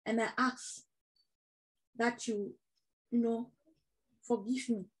 And I ask that you forgive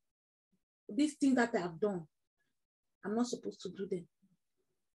me. These things that I have done, I'm not supposed to do them.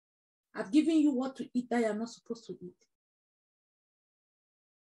 I've given you what to eat that you're not supposed to eat.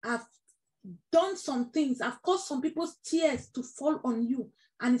 I've done some things. I've caused some people's tears to fall on you,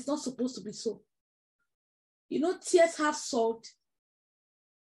 and it's not supposed to be so. You know, tears have salt.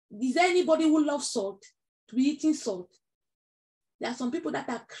 Is there anybody who loves salt, to be eating salt? There are some people that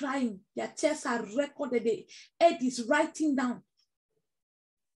are crying. Their tears are recorded. The earth is writing down.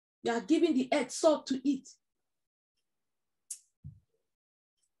 You are giving the earth salt to eat.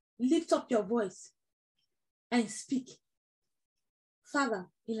 Lift up your voice and speak. Father,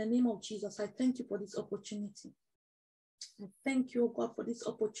 in the name of Jesus, I thank you for this opportunity. I thank you, oh God, for this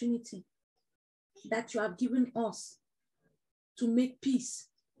opportunity that you have given us to make peace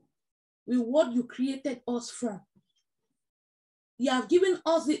with what you created us from. You have given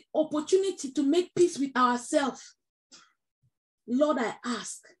us the opportunity to make peace with ourselves. Lord, I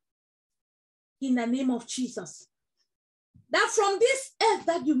ask in the name of Jesus that from this earth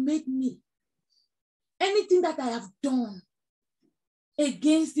that you made me, anything that I have done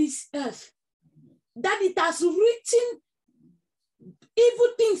against this earth, that it has written evil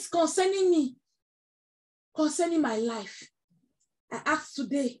things concerning me, concerning my life. I ask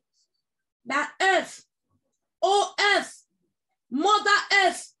today that earth, oh earth, Mother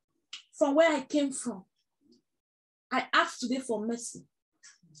Earth, from where I came from, I ask today for mercy.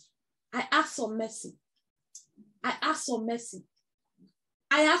 I ask for mercy. I ask for mercy.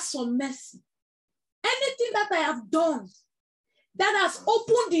 I ask for mercy. Anything that I have done that has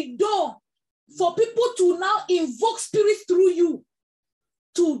opened the door for people to now invoke spirits through you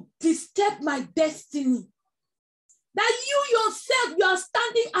to disturb my destiny, that you yourself, you are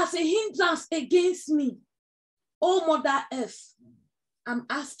standing as a hindrance against me. Oh, Mother Earth, I'm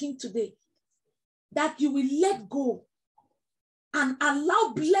asking today that you will let go and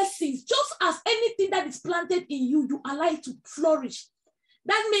allow blessings, just as anything that is planted in you, you allow it to flourish.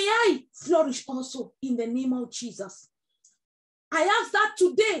 That may I flourish also in the name of Jesus. I ask that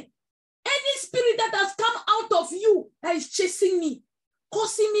today, any spirit that has come out of you that is chasing me,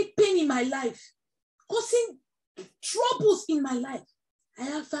 causing me pain in my life, causing troubles in my life, I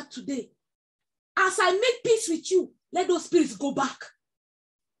ask that today, as I make peace with you, let those spirits go back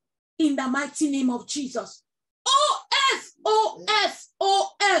in the mighty name of Jesus. Oh earth, oh earth, oh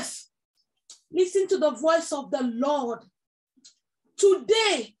earth, listen to the voice of the Lord.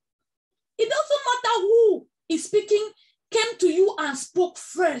 Today, it doesn't matter who is speaking, came to you and spoke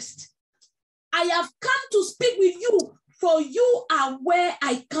first. I have come to speak with you, for you are where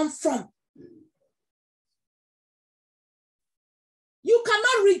I come from. You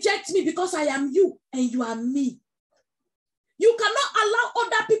cannot reject me because I am you and you are me. You cannot allow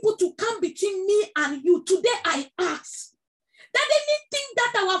other people to come between me and you. Today I ask that anything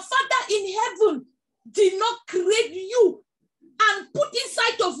that our Father in heaven did not create you and put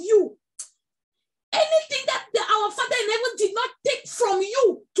inside of you, anything that our Father in heaven did not take from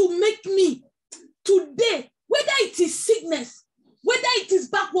you to make me, today, whether it is sickness, whether it is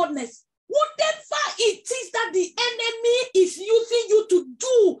backwardness, whatever it is that the enemy is using you to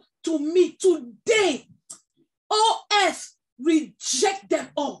do to me today, oh earth, reject them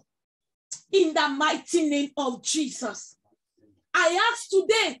all in the mighty name of Jesus. I ask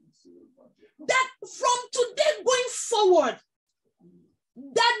today that from today going forward,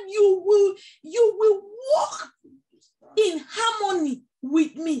 that you will walk in harmony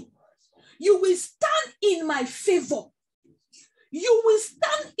with me. You will stand in my favor. You will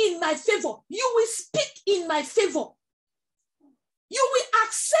stand in my favor. You will speak in my favor. You will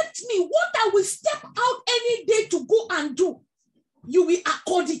accept me. What I will step out any day to go and do, you will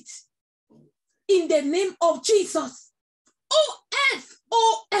accord it. In the name of Jesus. Oh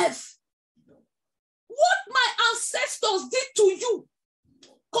earth, What my ancestors did to you,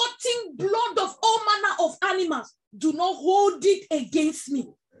 cutting blood of all manner of animals, do not hold it against me.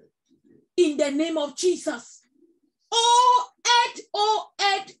 In the name of Jesus. Oh, Ed, oh,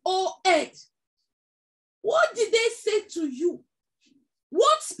 Ed, oh, Ed. What did they say to you?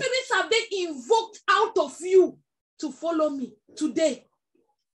 What spirits have they invoked out of you to follow me today?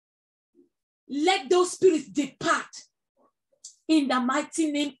 Let those spirits depart in the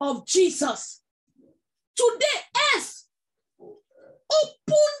mighty name of Jesus. Today, earth,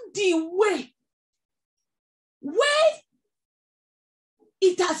 open the way where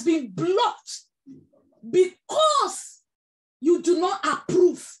it has been blocked because you do not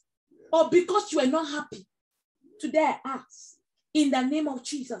approve or because you are not happy. Today I ask in the name of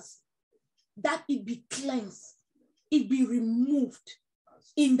Jesus that it be cleansed, it be removed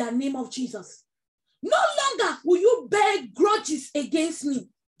in the name of Jesus. No longer will you bear grudges against me.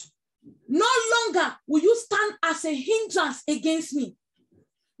 No longer will you stand as a hindrance against me.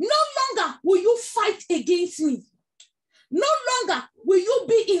 No longer will you fight against me. No longer will you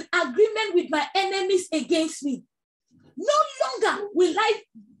be in agreement with my enemies against me. No longer will I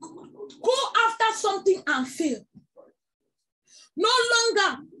go after something and fail. No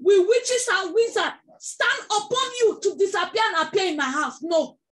longer will witches and wizards stand upon you to disappear and appear in my house.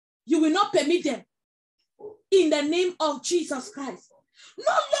 No, you will not permit them. In the name of Jesus Christ.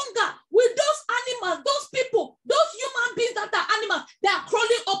 No longer will those animals, those people, those human beings that are animals, they are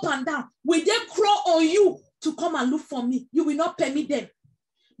crawling up and down. Will they crawl on you to come and look for me? You will not permit them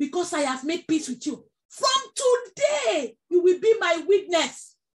because I have made peace with you. From today, you will be my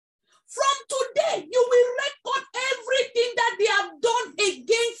witness. From today, you will record everything that they have done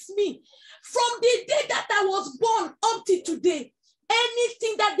against me. From the day that I was born up to today,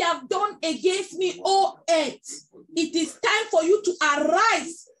 anything that they have done against me, oh earth, it is time for you to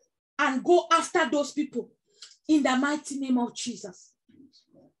arise and go after those people in the mighty name of Jesus.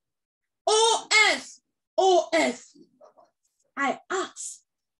 Oh earth, I ask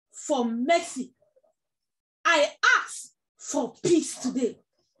for mercy. I ask for peace today.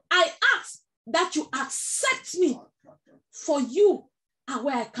 I ask that you accept me, for you are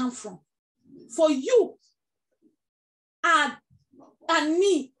where I come from. For you and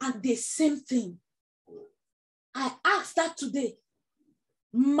me are the same thing. I ask that today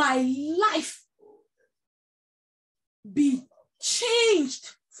my life be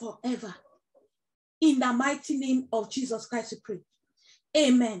changed forever. In the mighty name of Jesus Christ we pray.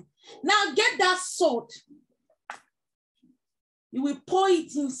 Amen. Now get that sword. You will pour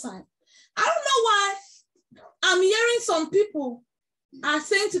it inside. I don't know why I'm hearing some people are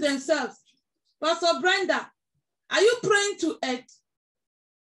saying to themselves, Pastor Brenda, are you praying to earth?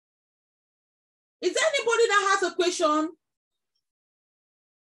 Is there anybody that has a question?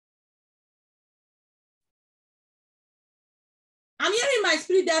 I'm hearing in my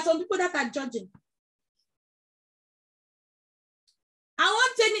spirit there are some people that are judging. I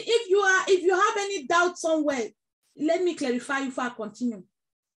want any, if you have any doubt somewhere, let me clarify before I continue.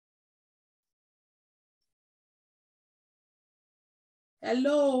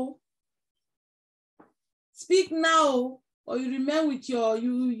 Hello. Speak now, or you remain with your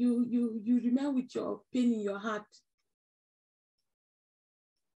you remain with your pain in your heart.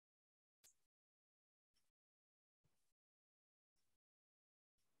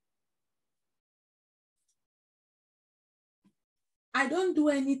 I don't do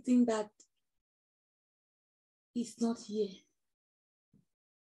anything that is not here.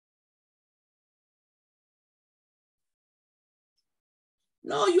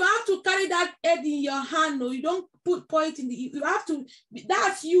 No, you have to carry that head in your hand. No, you don't pour it in the, you have to,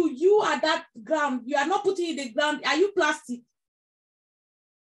 that's you. You are that ground. You are not putting it in the ground. Are you plastic?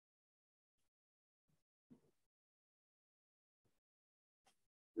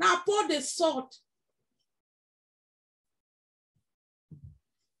 Now pour the salt.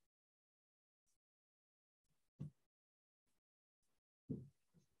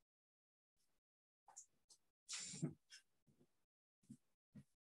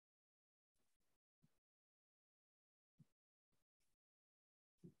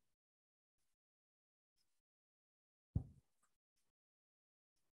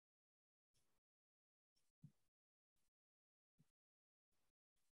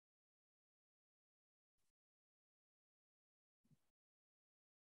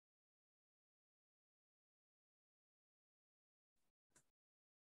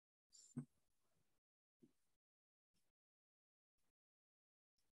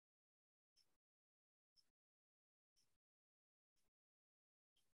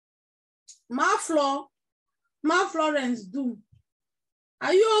 Ma Florence Doom,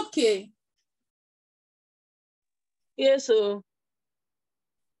 are you okay? Yes, so.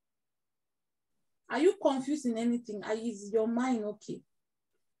 Are you confused in anything? Is your mind okay?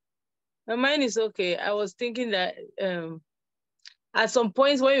 My mind is okay. I was thinking that at some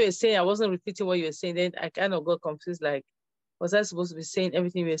points when you were saying, I wasn't repeating what you were saying, then I kind of got confused, like, was I supposed to be saying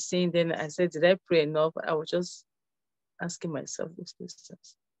everything you were saying? Then I said, did I pray enough? I was just asking myself those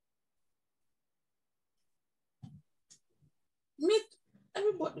questions.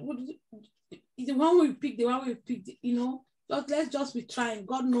 Everybody would, the one we picked, you know, let's just be trying.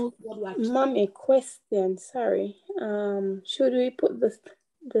 God knows what we are trying. Mom, a question, sorry. Should we put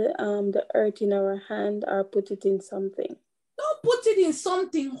the earth in our hand or put it in something? Don't put it in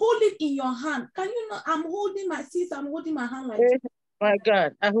something. Hold it in your hand. Can you not? I'm holding my sis. I'm holding my hand like this. My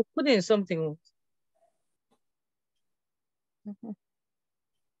God, I will put it in something.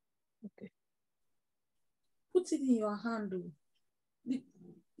 Okay. Put it in your hand, though.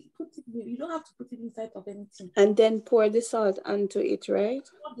 You don't have to put it inside of anything. And then pour the salt onto it, right?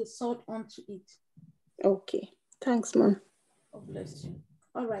 Pour the salt onto it. Okay. Thanks, Mom. God bless you.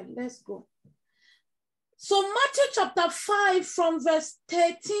 All right, let's go. So Matthew chapter 5 from verse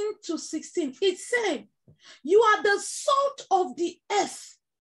 13 to 16, it said, you are the salt of the earth.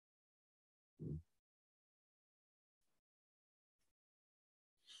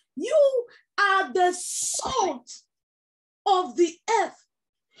 You are the salt of the earth.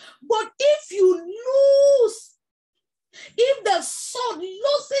 But if the salt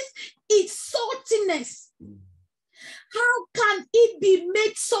loses its saltiness, how can it be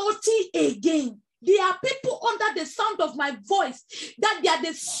made salty again? There are people under the sound of my voice that they are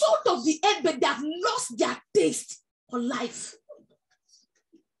the salt of the earth, but they have lost their taste for life.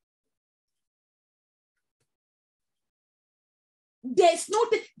 There's no,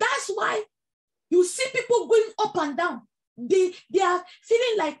 that's why you see people going up and down. They are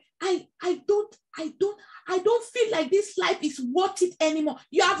feeling like, I don't feel like this life is worth it anymore.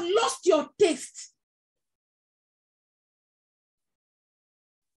 You have lost your taste.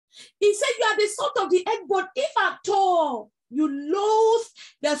 He said you are the salt of the earth, but if at all you lose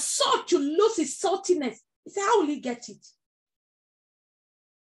the salt, you lose its saltiness. He said, how will you get it?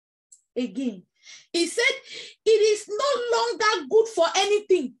 Again, he said, it is no longer good for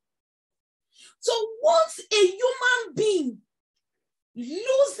anything. So once a human being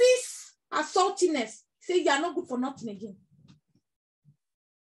loses a saltiness, say you are not good for nothing again.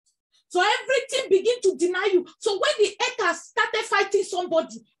 So everything begin to deny you. So when the earth has started fighting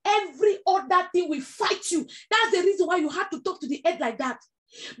somebody, every other thing will fight you. That's the reason why you have to talk to the earth like that.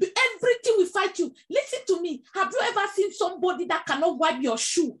 But everything will fight you. Listen to me. Have you ever seen somebody that cannot wipe your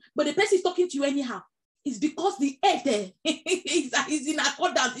shoe, but the person is talking to you anyhow? It's because the earth is in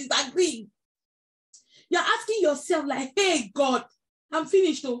accordance, is agreeing. You're asking yourself like, hey, God, I'm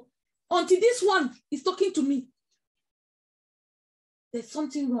finished though. Until this one is talking to me. There's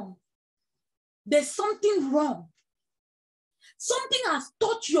something wrong. There's something wrong. Something has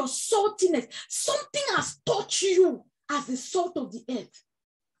touched your saltiness. Something has touched you as the salt of the earth.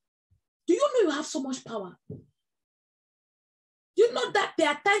 Do you know you have so much power? Do you know that there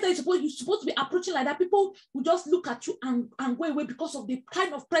are times that you're supposed to be approaching like that? People will just look at you and go away because of the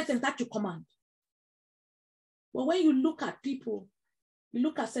kind of presence that you command. But when you look at people, you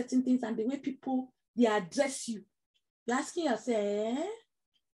look at certain things and the way people, they address you, you're asking yourself, eh?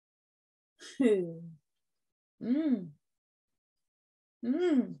 The way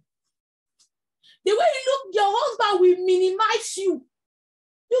you look, your husband will minimize you.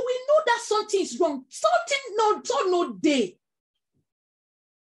 You will know that something is wrong. Something no day.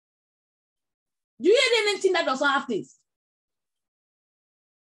 Do you hear anything that doesn't have this?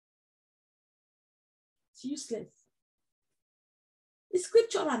 It's useless. It's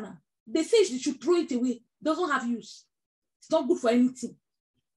scriptural now. They say you should throw it away. It doesn't have use. It's not good for anything.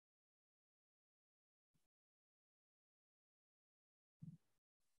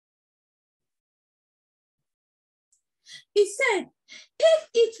 He said, if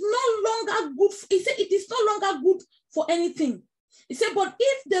it's no longer good, he said it is no longer good for anything. He said, but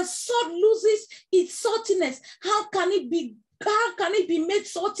if the salt loses its saltiness, how can it be made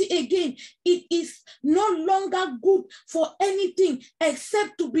salty again? It is no longer good for anything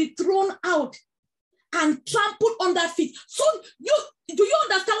except to be thrown out and trampled under feet. So do you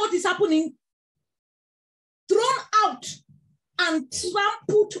understand what is happening? Thrown out and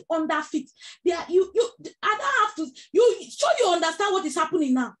trampled under feet. I don't have to, you understand what is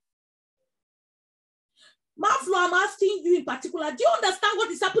happening now. Maflo, I'm asking you in particular, do you understand what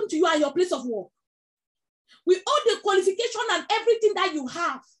is happening to you at your place of work? With all the qualification and everything that you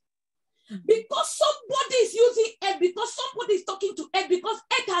have, because somebody is using it, because somebody is talking to it, because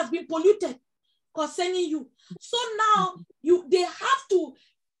it has been polluted. concerning you. So now they have to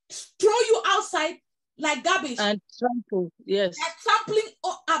throw you outside like garbage. And trample, yes. Like trampling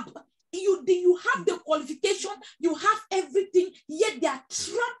up. You have the qualification, you have everything, yet they are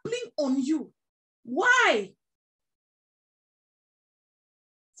trampling on you. Why?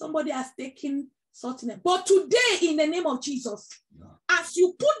 Somebody has taken something. But today, in the name of Jesus, as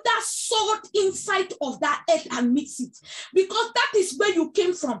you put that salt inside of that earth and mix it, because that is where you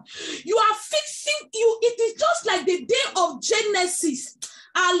came from, you are fixing you. It is just like the day of Genesis.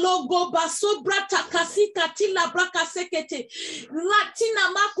 Alogoba sobrata kasika tila braka sekete latina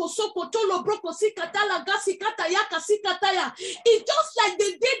mako sokotolo broko sikatala gasikata ya kasikataya. It's just like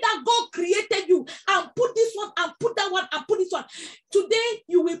the day that God created you and put this one and put that one and put this one. Today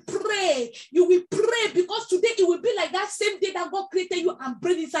you will pray. You will pray because today it will be like that same day that God created you and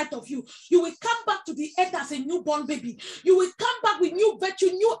breathed inside of you. You will come back to the earth as a newborn baby. You will come back with new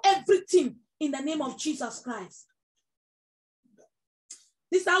virtue, new everything in the name of Jesus Christ.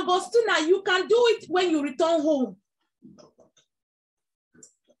 This Augustina, you can do it when you return home.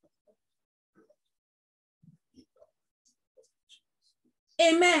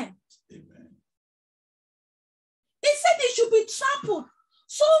 Amen. Amen. He said it should be trampled.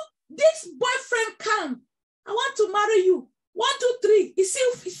 So this boyfriend come. I want to marry you. 1, 2, 3. Is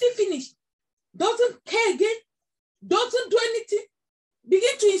he finished? Doesn't care again. Doesn't do anything.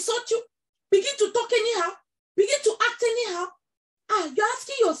 Begin to insult you. Begin to talk anyhow. Begin to act anyhow. You're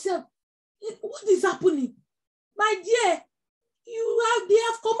asking yourself, what is happening? My dear, they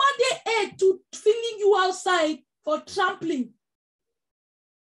have commanded air to filling you outside for trampling.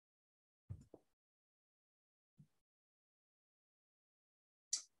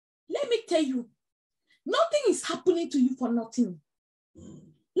 Let me tell you, nothing is happening to you for nothing.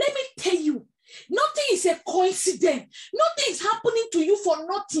 Let me tell you, nothing is a coincidence. Nothing is happening to you for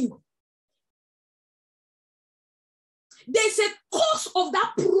nothing. There's a cause of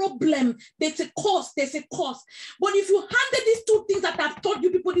that problem. There's a cause. But if you handle these two things that I've taught you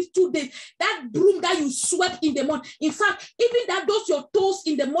people these 2 days, that broom that you swept in the morning, in fact, even that those your toes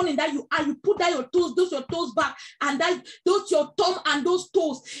in the morning that you put down your toes, those your toes back, and those your thumb and those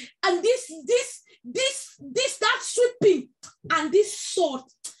toes, and that sweeping and this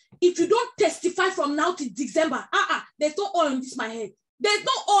salt. If you don't testify from now to December, there's no oil on this my head. There's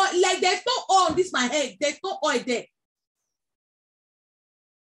no oil, there's no oil on this my head. There's no oil there.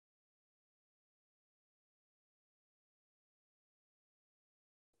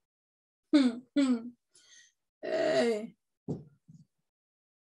 Hey.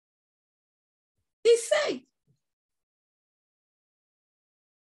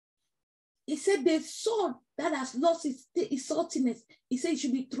 He said the sword that has lost its saltiness, he said it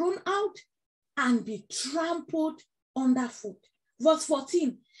should be thrown out and be trampled underfoot. Verse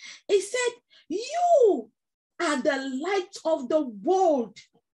 14, he said, you are the light of the world.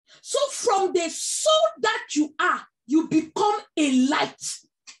 So from the soul that you are, you become a light.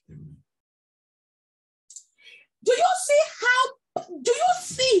 Do you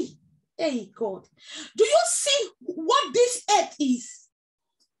see, hey God, do you see what this earth is?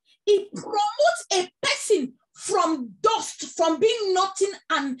 It promotes a person from dust, from being nothing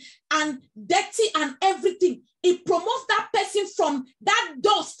and dirty and everything. It promotes that person from that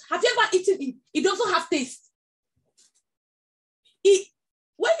dust. Have you ever eaten it? It doesn't have taste.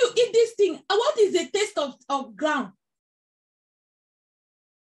 When you eat this thing, what is the taste of ground?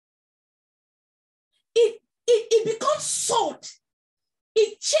 It becomes salt.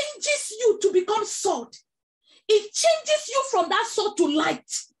 It changes you to become salt. It changes you from that salt to light.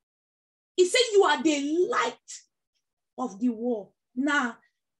 He said you are the light of the world. Now,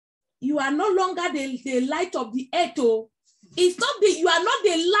 you are no longer the light of the earth. Oh. You are not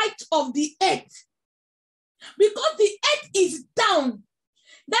the light of the earth. Because the earth is down.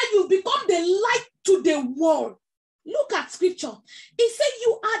 That you become the light to the world. Look at scripture. He said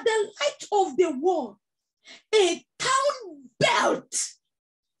you are the light of the world. A town belt.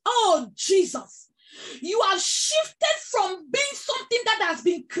 Oh, Jesus. You are shifted from being something that has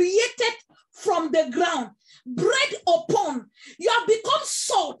been created from the ground, bread upon. You have become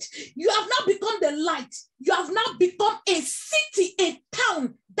salt. You have now become the light. You have now become a city, a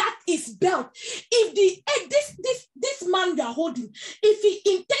town that is built. If this man you are holding, if he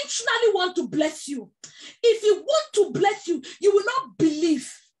intentionally want to bless you, if he want to bless you, you will not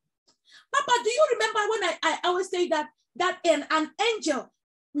believe. Papa, do you remember when I always say that an angel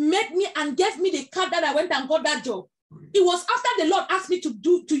met me and gave me the card that I went and got that job? It was after the Lord asked me to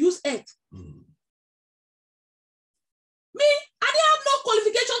use it. Me, I didn't have no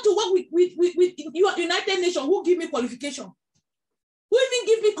qualification to work with United Nations. Who give me qualification? Who even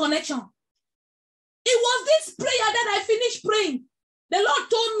give me connection? It was this prayer that I finished praying. The Lord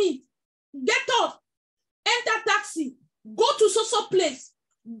told me, get up, enter taxi, go to so place,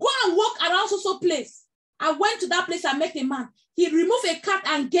 go and walk around so place. I went to that place and met a man. He removed a card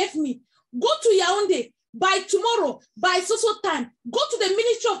and gave me. Go to Yaoundé by tomorrow, by so time. Go to the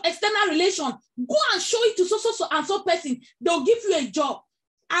Ministry of External Relations. Go and show it to so and so person. They'll give you a job.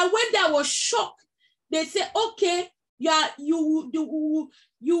 I went there, I was shocked. They said, okay, you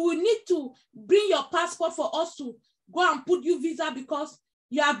will need to bring your passport for us to go and put you visa because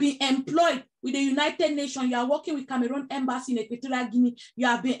you have been employed with the United Nations. You are working with Cameroon Embassy in Equatorial Guinea. You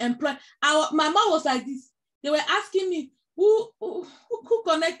have been employed. My mom was like this. They were asking me, who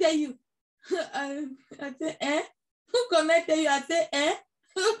connected you? I said, eh? Who connected you? I said, eh?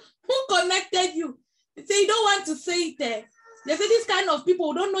 Who connected you? They say, you don't want to say it there. They say this kind of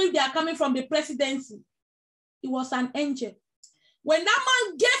people don't know if they are coming from the presidency. It was an angel. When that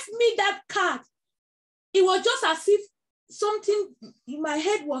man gave me that card, it was just as if something in my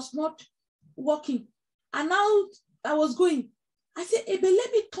head was not working. And now I was going. I said, Ebe,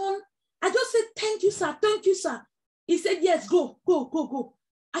 let me turn. I just said, thank you, sir. Thank you, sir. He said, yes, go.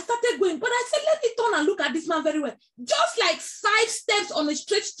 I started going. But I said, let me turn and look at this man very well. Just like 5 steps on a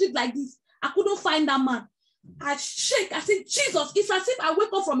straight street like this. I couldn't find that man. I shake. I said, Jesus. It's as if I wake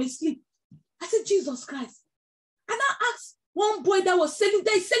up from a sleep. I said, Jesus Christ. And I asked one boy that was selling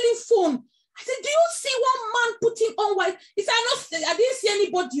phone. I said, do you see one man putting on white? He said, I didn't see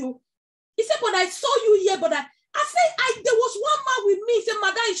anybody. He said, but I saw you here. But I said, there was one man with me. He said,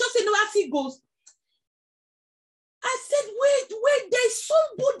 Madam, you just say no as he goes. I said, wait, there's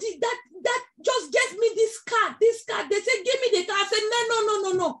somebody that just gave me this card. They said, give me the card. I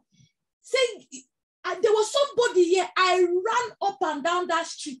said, no. Say, there was somebody here. I ran up and down that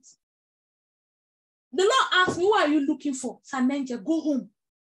street. The Lord asked me, what are you looking for? Sanenja, go home.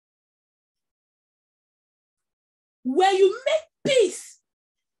 Where you make peace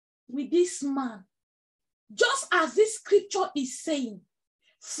with this man, just as this scripture is saying,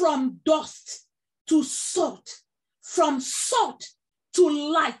 from dust to salt, from salt to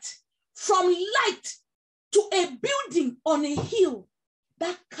light, from light to a building on a hill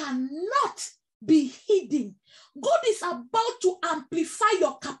that cannot be hidden. God is about to amplify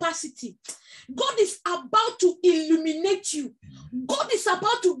your capacity. God is about to illuminate you. God is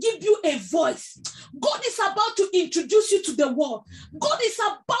about to give you a voice. God is about to introduce you to the world. God is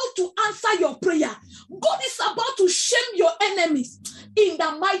about to answer your prayer. God is about to shame your enemies in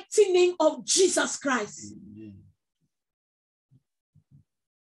the mighty name of Jesus Christ.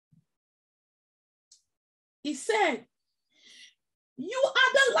 He said, you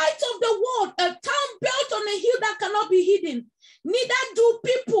are the light of the world, a town built on a hill that cannot be hidden. Neither do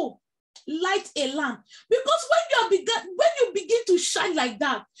people light a lamp. Because when you begin to shine like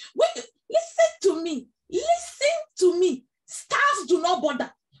that, listen to me. Stars do not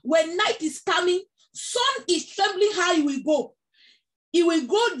bother. When night is coming, sun is trembling, how it will go. It will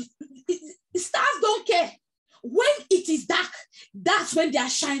go. Stars don't care. When it is dark, that's when they are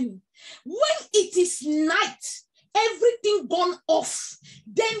shining. When it is night, everything gone off,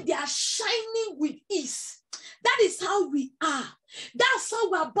 then they are shining with ease. That is how we are. That's how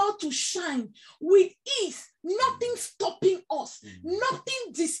we're about to shine with ease. Nothing stopping us,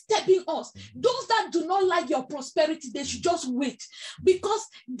 nothing disturbing us. Those that do not like your prosperity, they should just wait, because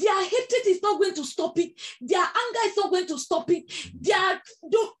their hatred is not going to stop it. Their anger is not going to stop it.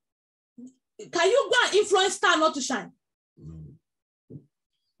 Can you go and influence star not to shine?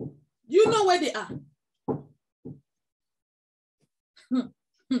 You know where they are.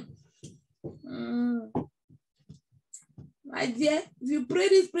 My dear, if you pray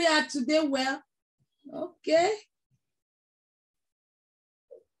this prayer today, well, okay.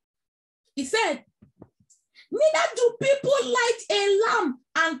 He said, neither do people light a lamp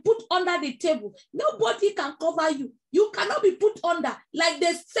and put under the table. Nobody can cover you. You cannot be put under. Like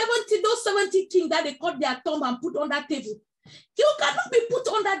those 70 kings that they cut their thumb and put on that table. You cannot be put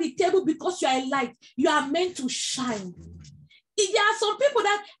under the table because you are a light. You are meant to shine. There are some people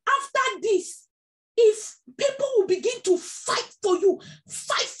that after this, if people will begin to fight for you,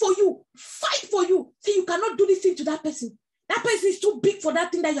 say you cannot do this thing to that person. That person is too big for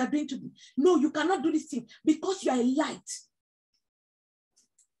that thing that you are doing to them. No, you cannot do this thing because you are a light.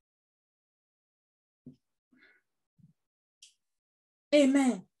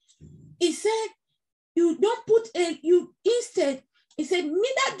 Amen. He said, you don't put instead, he said,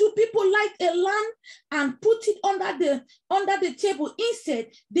 neither do people light a lamp and put it under the table.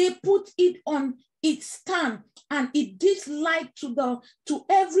 Instead, they put it on its stand, and it gives light to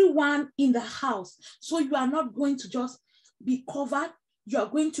everyone in the house. So you are not going to just be covered. you are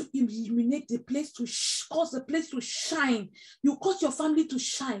going to illuminate the place, to cause the place to shine. You cause your family to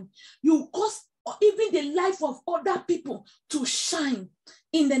shine. You cause even the life of other people to shine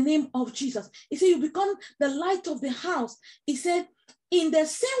in the name of Jesus. He said, you become the light of the house. He said, in the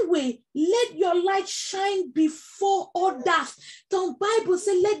same way, let your light shine before others. The Bible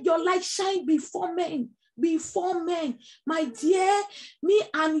says, let your light shine before men. Before men. My dear, me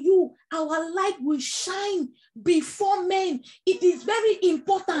and you, our light will shine before men. It is very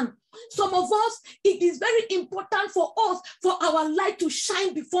important. Some of us, it is very important for us, for our light to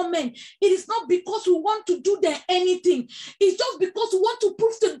shine before men. It is not because we want to do them anything. It's just because we want to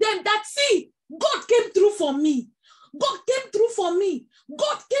prove to them that, see, God came through for me. God came through for me.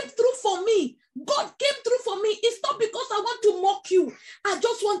 God came through for me. God came through for me. It's not because I want to mock you. I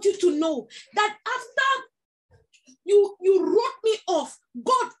just want you to know that after you wrote me off,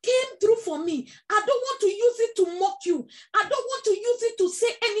 God came through for me. I don't want to use it to mock you. I don't want to use it to say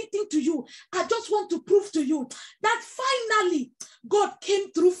anything to you. I just want to prove to you that finally God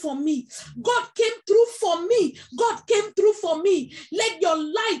came through for me. God came through for me. God came through for me. Let your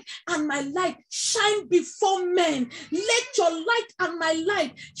light and my light shine before men. Let your light and my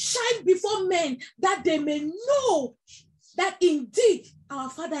light shine before men, that they may know that indeed our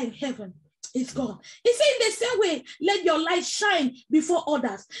Father in heaven is God. He said, in the same way, let your light shine before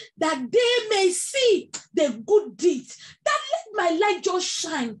others, that they may see the good deeds. That let my light just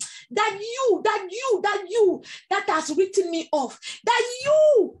shine. That you that has written me off, that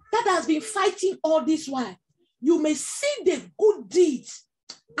you that has been fighting all this while, you may see the good deeds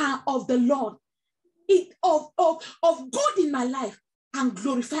of the Lord, of God in my life, and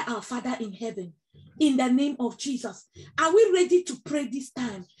glorify our Father in heaven. In the name of Jesus. Are we ready to pray this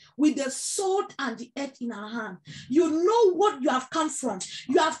time with the sword and the earth in our hand? You know what you have come from.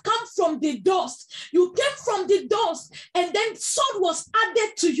 You have come from the dust. You came from the dust, and then sword was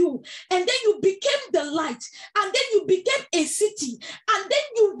added to you, and then you became the light, and then you became a city, and then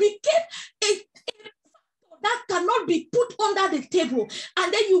you became a that cannot be put under the table,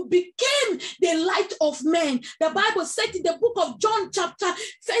 and then you became the light of men. The Bible said in the book of John, chapter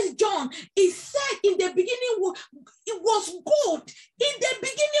 1 John, it said in the beginning it was God. In the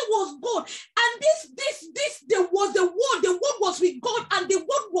beginning was God, and there was the word was with God, and the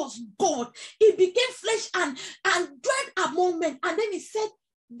word was God. It became flesh and dwelt among men, and then he said,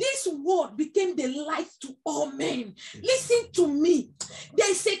 this word became the light to all men. Listen to me.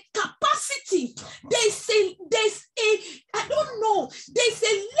 There's a capacity. There's a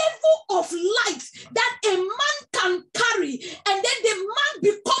level of light that a man can carry, and then the man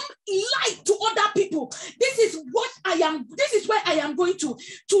become light to other people. This is where I am going to.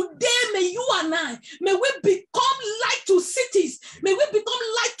 Today, may you and I, may we become light to cities. May we become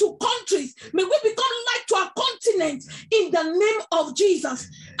light to countries. May we become light to our continent in the name of Jesus.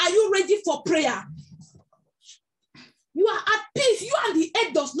 Are you ready for prayer? You are at peace. You and the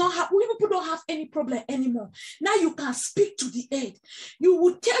head does not have, people don't have any problem anymore. Now you can speak to the head. You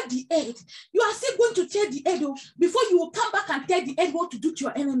will tell the head. You are still going to tell the head before you will come back and tell the head what to do to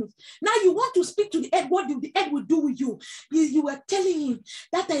your enemies. Now you want to speak to the head, what the head will do with you. You were telling him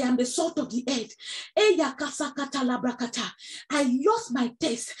that I am the salt of the earth. I lost my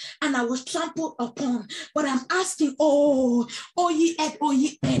taste and I was trampled upon. But I'm asking, oh ye earth,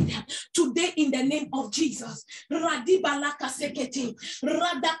 today in the name of Jesus. Balaka sekete,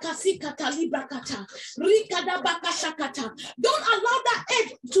 radakasi katalibra kata, rikada bakashakata. Don't allow that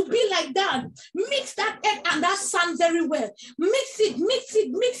egg to be like that. Mix that egg and that sand very well. Mix it.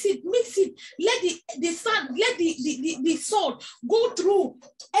 Let the sand, let the salt go through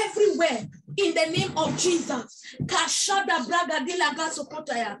everywhere. In the name of Jesus. Kashada braga dilaga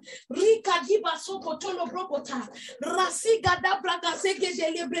sokotaya. Rika diba sokotolo brokota. Rasigada braga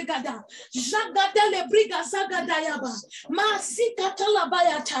segedele bregada. Jagadele briga zagadayaba. Masikatala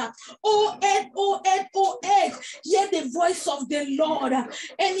bayata. Oh Ed. Hear the voice of the Lord.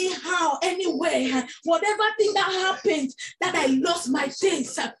 Anyhow, anyway, whatever thing that happened, that I lost my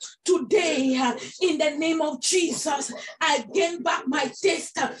taste today, in the name of Jesus, I gain back my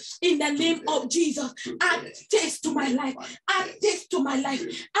taste in the name of Jesus. Add taste to my life. Add taste to my life.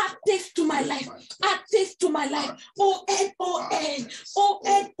 Add taste to my life. Add taste to my life. Oh Ed.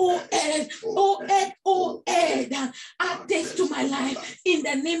 Add taste to my life in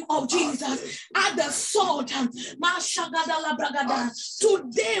the name of Jesus. Add the sword.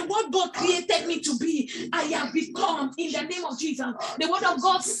 Today, what God created me to be, I have become in the name of Jesus. The word of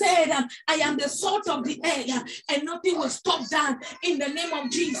God said, I am the salt of the earth, and nothing will stop that in the name of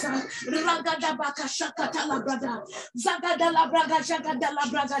Jesus. Ragada baka shakata la brada. Zagada la braga jagada la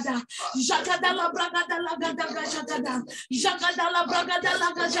bragada. Jagada la bragada la gada jagada. Jagada la bragada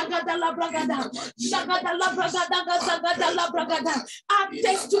la jagada la bragada. Jagada la bragada zagada la bragada. Add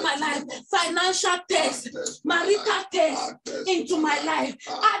taste to my life. Financial taste. Marital taste into my life.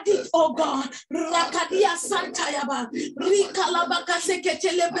 Add it, oh God. Rakadia Santayaba. Rika la baka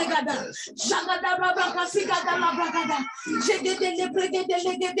seketele bragada. Jagada bragada sigada la bragada. Jegede le brigede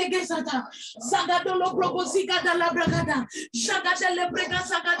legede zata. Zagadolo brogo zigada la bragada. Jagada le brega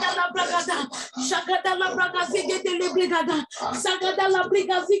zagada la bragada. Jagada la braga zigede le brigada. Zagada la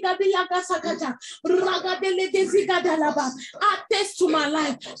briga zigada yaga sagata. Ragade le zigada la ba. Attest to my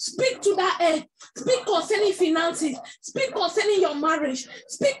life. Speak to that end. Speak concerning finances. Speak concerning your marriage.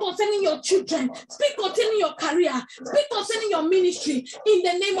 Speak concerning your children. Speak concerning your career. Speak concerning your ministry. In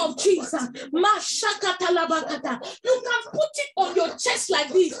the name of Jesus. Mashakata la bakata. You can put it on your chest like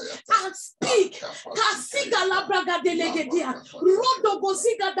this and speak. Kasiga la braga delegedia. Rodo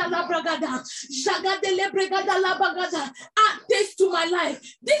bosiga da la bragada. Jaga dele bragada la bagada. Add taste to my life.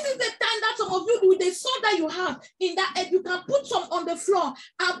 This is the time that some of you, with the soul that you have in that head, you can put some on the floor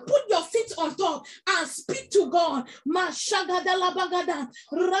and put your feet on top and speak to God. Ma shagada la bagada.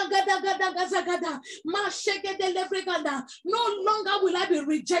 Ragada gada gazagada. Ma shegede le bragada. No longer will I be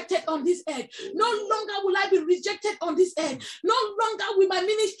rejected on this earth. No longer will I be rejected on this earth. No longer will my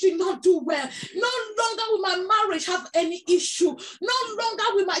ministry not do well. No longer will my marriage have any issue. No longer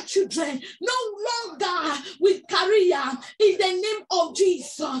will my children. No longer with career. In the name of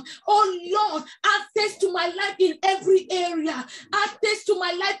Jesus. Oh Lord, add taste to my life in every area. Add taste to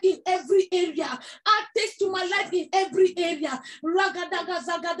my life in every area. Add taste to my life in every area. Ragadaga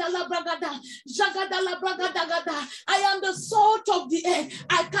zagada la bragada. Jagada la bragada gada. I am the salt of the earth.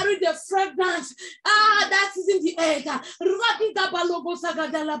 I carry the fragrance. That is in the air. Radiga balogo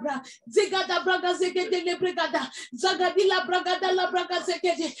zagada la bra. Zigada braga zegede le bragada. Zagadila bragada la braga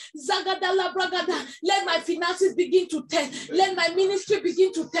zegede. Zagada la bragada. Let my finances begin to test. Let my ministry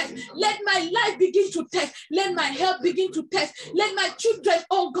begin to test. Let my life begin to test. Let my health begin to test. Let my children,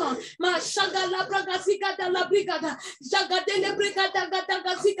 oh God, ma shaga la braga zigada la brigada. Jagade le brigada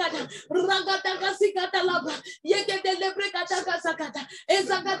gada zigada. Ragada gazigada la bra. Yegede le brigada gazagada.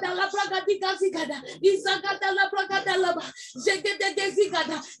 Ezagada la braga diga zigada. Izagada la bragada la bra. Jegede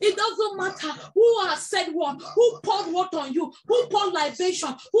zigada. It doesn't matter who has said what, who poured what on you, who poured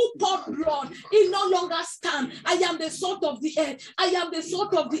libation, who poured blood. It no longer stand. I am the salt of the earth. I am the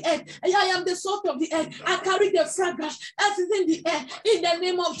salt of the earth. I am the salt of the earth. I carry the fragrance that is in the air. In the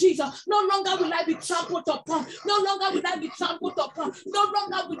name of Jesus. No longer will I be trampled upon. No longer will I be trampled upon. No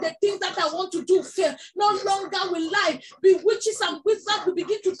longer will the things that I want to do fail. No longer will I be witches and wizards to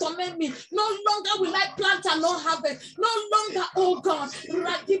begin to torment me. No longer will I plant and not harvest. No longer, oh God.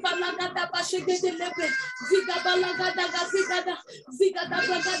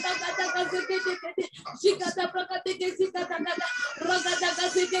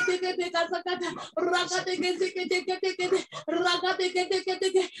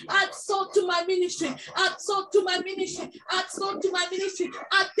 Add salt to my ministry. Add salt to my ministry. Add salt to my ministry.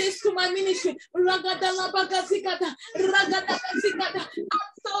 Add taste to my ministry. Add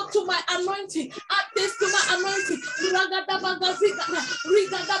salt to my anointing. Add taste to my anointing.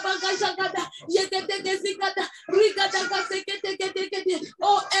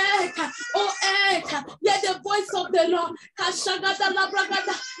 Oh earth, oh earth, hear the voice of the Lord. Kashagada la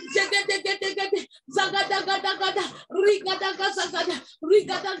bragada, zagada gada gada, rigada gazagada,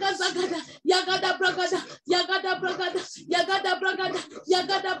 rigada gazagada, yagada bragada, yagada bragada, yagada bragada,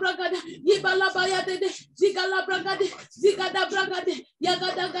 yagada bragada, yibala bayade, zigala bragade, zigada bragade,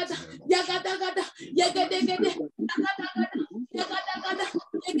 yagada gada, yagada gada, yagade gade, yagada gada, yagada gada,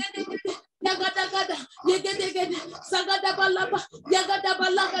 yagade gade. Yagada gada, yagada gada, sagada balaba, yagada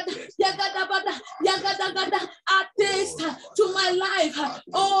balagada, yagada bada, yagada gada. Add taste to my life.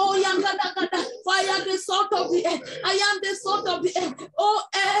 Oh, yagada gada, for I am the salt of the earth. I am the salt of the earth. Oh,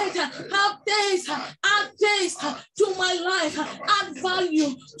 earth, have taste, add taste to my life. Add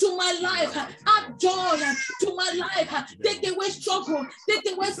value to my life. Add joy to my life. Take away struggle, take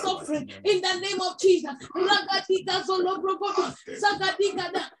away suffering. In the name of Jesus. Ragadiga zolo brogodo,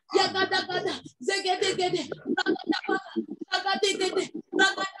 sagadika. Yagada gada, zegede gede, ragada bada, ragade gede,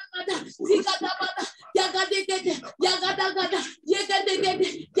 ragada gada, zigada bada, yagade gede, yagada gada, yegede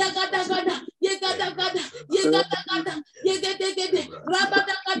gede, yagada gada, yegada gada, yegada gada, yegede gede,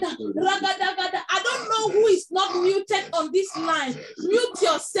 ragada gada, ragada gada. I don't know who is not muted on this line. Mute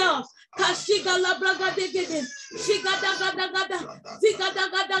yourself. Kashiga la bragade gede, shigada gada gada, zigada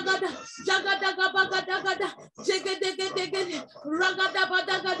gada gada, jagada gada gada, jegede gede gede, ragada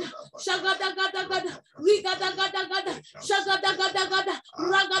bada gada.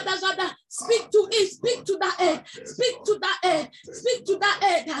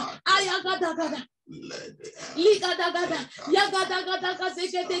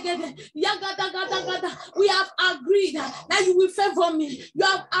 We have agreed that you will favor me. You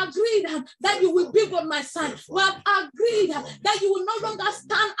have agreed that you will be with my son. We have agreed that you will no longer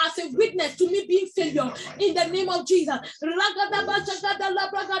stand as a witness to me being failure. In the name of Jesus.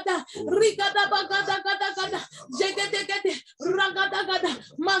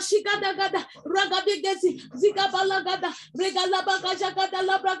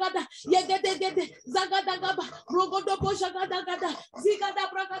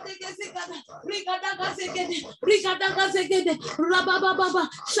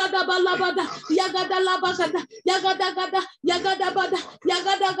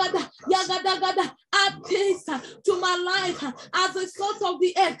 Add taste to my life as a salt of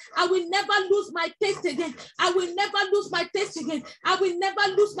the earth. I will never lose my taste again. I will never lose my taste again. I will never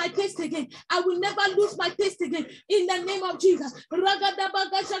lose my taste again. I will never lose my taste again. In the name of Jesus. I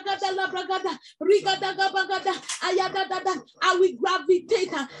will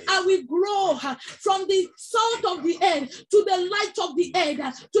gravitate. I will grow from the salt of the earth to the light of the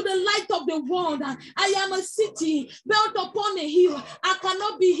earth, to the light of the world. I am a city built upon a hill. I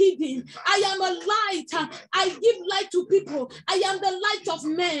cannot be hidden. I am a light. I give light to people. I am the light of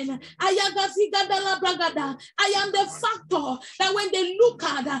men. I am the factor that when they look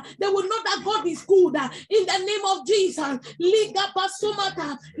at, they will know that God is good. In the name of Jesus. Liga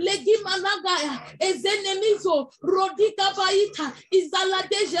pasumata, legimanagaya, ezenemizo, rodika baita,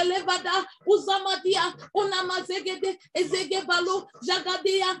 izaladeje levada, uzamadia, unamazegede, ezegebalo,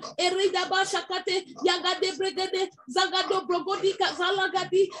 jagadia, erida bashakate, yagade bregede, zagado brogodika,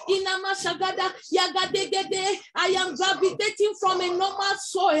 zalagadi, inama shagada, yagadegede. I am gravitating from a normal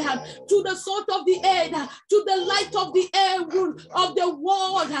soil to the salt of the earth, to the light of the air of the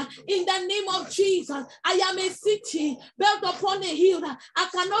world. In the name of Jesus, I am a city built upon a hill. I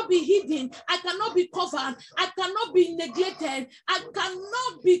cannot be hidden. I cannot be covered. I cannot be neglected. I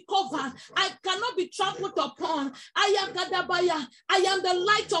cannot be covered. I cannot be trampled upon. I am Gadabaya. I am the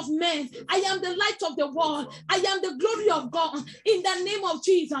light of men. I am the light of the world. I am the glory of God. In the name of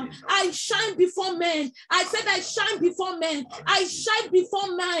Jesus, I shine before men. I said I shine before men. I shine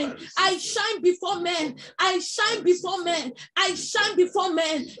before men. I shine before men. I shine before men. I shine before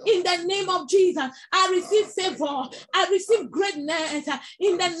men. In the name of Jesus, I receive favor. I receive greatness.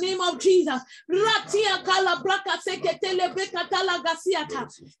 In the name of Jesus.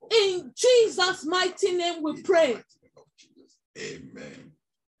 In Jesus' mighty name we pray. Amen.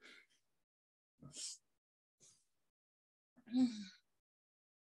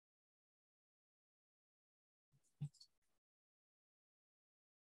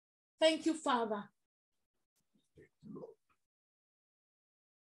 Thank you, Father.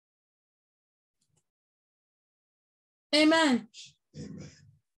 Amen. Amen.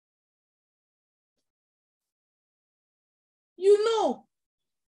 You know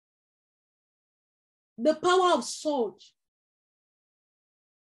the power of salt.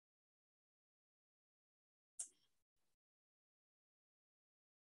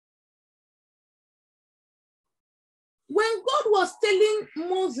 When God was telling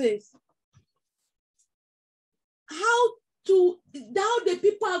Moses how the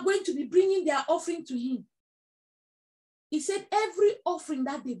people are going to be bringing their offering to him, he said every offering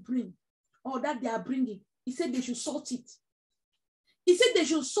that they bring or that they are bringing, he said they should salt it. He said they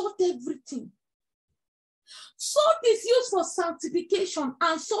should salt everything. Salt is used for sanctification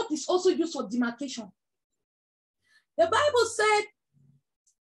and salt is also used for demarcation. The Bible said,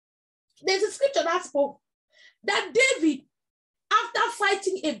 there's a scripture that spoke that David, after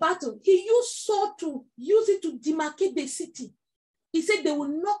fighting a battle, he used salt to use it to demarcate the city. He said they will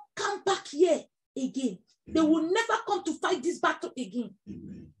not come back here again. They will never come to fight this battle again.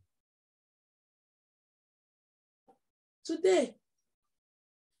 Amen. Today,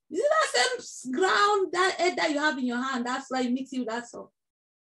 is it that same ground, that head that you have in your hand? That's why you mix it with that salt.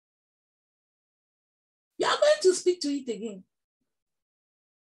 You are going to speak to it again.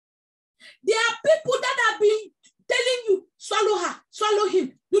 There are people that have been telling you, swallow her, swallow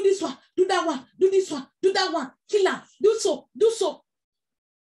him, do this one, do that one, do this one, do that one, kill her, do so, do so.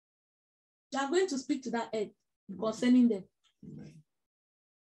 You are going to speak to that head concerning them. Amen.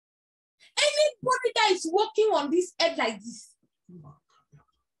 Anybody that is walking on this head like this,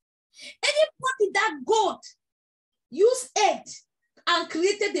 anybody that God used head and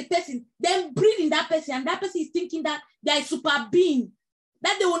created the person, then breathe in that person, and that person is thinking that they are super being,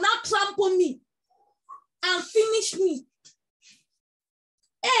 that they will not trample me and finish me.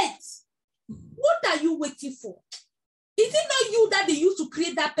 Head, what are you waiting for? Is it not you that they used to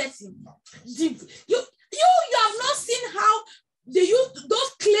create that person? You have not seen how they used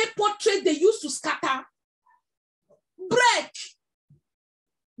those clay portraits they used to scatter, break,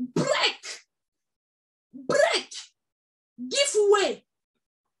 break, give way.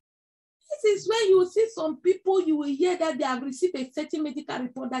 This is when you see some people, you will hear that they have received a certain medical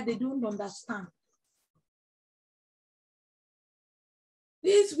report that they don't understand.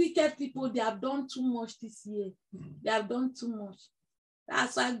 These wicked people, they have done too much this year. They have done too much.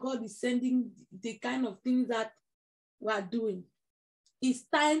 That's why God is sending the kind of things that we are doing. It's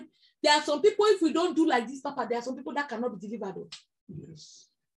time. There are some people, if we don't do like this, Papa, there are some people that cannot be delivered. Yes.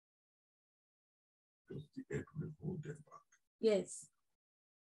 Because the earth will hold them back. Yes.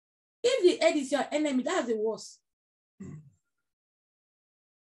 If the earth is your enemy, that's the worst. Amen.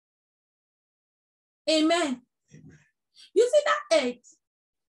 Amen. You see that earth?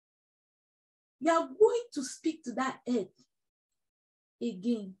 You are going to speak to that earth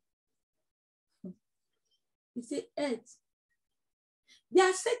again. You say, earth. There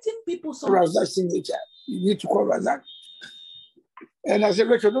are certain people. Razak signature. You need to call Razak. And I said,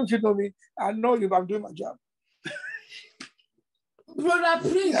 Rachel, don't you know me? I know you, but I'm doing my job. Brother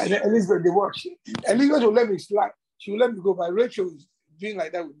Prince. Yeah, and Elizabeth, they work. Elizabeth will let me slide. She will let me go, but Rachel is doing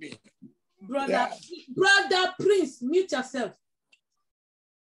like that with me. Brother Prince, mute yourself.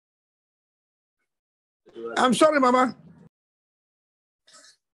 I'm sorry, Mama.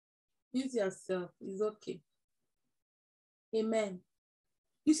 Mute yourself. It's okay. Amen.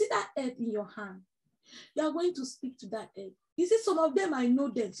 You see that earth in your hand? You are going to speak to that earth. You see, some of them I know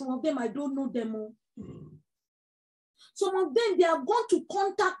them, some of them I don't know them all. Some of them, they are going to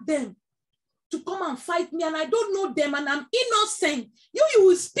contact them to come and fight me, and I don't know them, and I'm innocent. You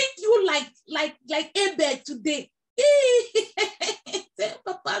will speak you like Abel today. Say,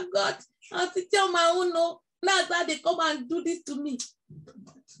 Papa God, I'll tell my own no. That's how they come and do this to me.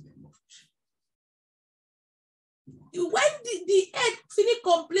 When the earth finished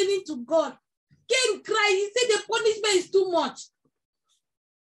complaining to God, Cain cried, he said the punishment is too much.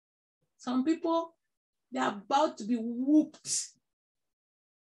 Some people, they are about to be whooped. Some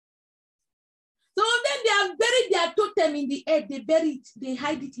of them, they have buried their totem in the earth. They bury it, they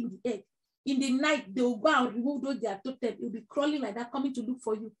hide it in the earth. In the night, they will go and remove those their totem. It will be crawling like that, coming to look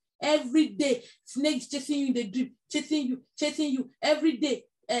for you. Every day, snakes chasing you in the dream, chasing you. Every day,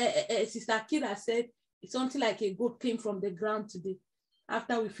 Sister Kira said, it's something like a goat came from the ground today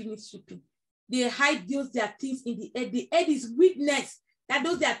after we finished sweeping. They hide those their things in the earth. The earth is witness that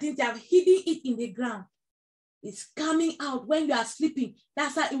those their things, they have hidden it in the ground. It's coming out when you are sleeping.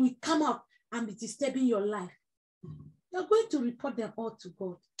 That's how it will come out and be disturbing your life. You're going to report them all to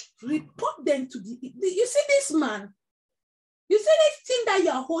God. Report them to you see this man? You see this thing that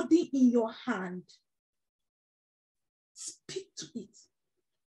you're holding in your hand? Speak to it.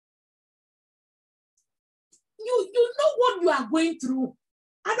 You know what you are going through.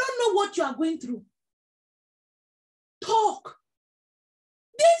 I don't know what you are going through. Talk.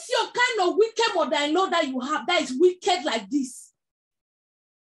 This your kind of wicked mother-in-law that you have that is wicked like this.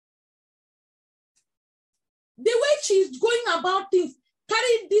 The way she's going about things,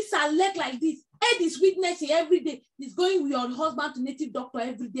 carrying this her leg like this, Ed is witnessing every day. He's going with your husband to native doctor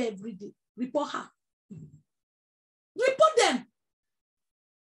every day. Report her. Report them.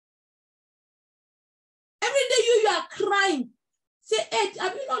 Every day you are crying. Say, Ed,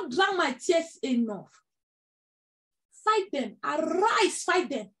 have you not drunk my tears enough? Fight them. Arise, fight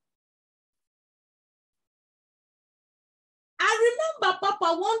them. I remember,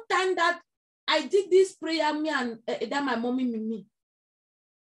 Papa, one time that I did this prayer, me and that my mommy Mimi.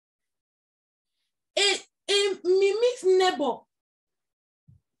 A Mimi's neighbor,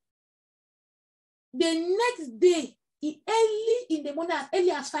 the next day, early in the morning, as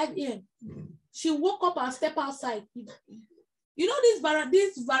early as 5 a.m., she woke up and stepped outside. You know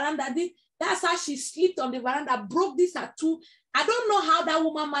this veranda, that's how she slept on the veranda, broke this at 2. I don't know how that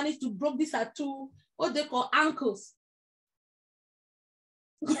woman managed to broke this at 2, what they call ankles.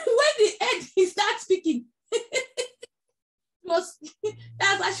 When the head, he started speaking. That's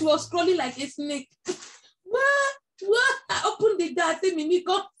why she was crawling like a snake. What? I opened the door, I said, Mimi,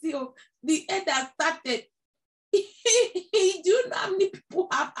 come see you. The head has started. Do you know how many people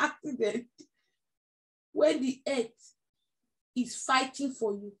have accidents? When the earth is fighting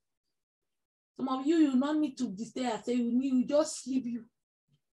for you. Some of you not need to stay and say you just sleep you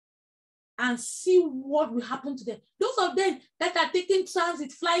and see what will happen to them. Those of them that are taking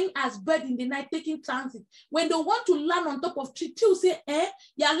transit, flying as bird in the night, taking transit. When they want to land on top of tree, you say,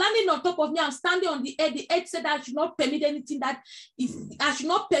 you're landing on top of me, I'm standing on the edge. The edge said that I should not permit anything that is, I should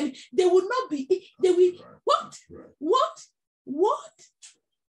not permit. They will not be, they will, what?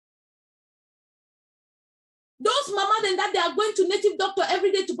 Those mama then that they are going to native doctor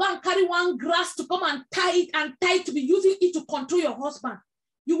every day to go and carry one grass to come and tie it to be using it to control your husband.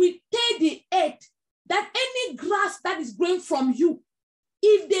 You will tell the earth that any grass that is growing from you,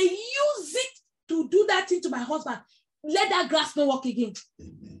 if they use it to do that thing to my husband, let that grass not walk again.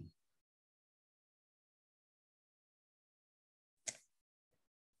 Amen.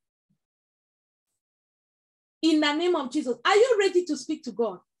 In the name of Jesus. Are you ready to speak to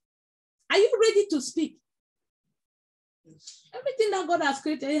God? Are you ready to speak? Yes. Everything that God has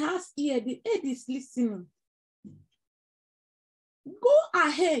created, it has ear. The ear is listening. Go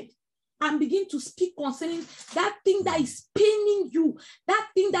ahead and begin to speak concerning that thing that is paining you, that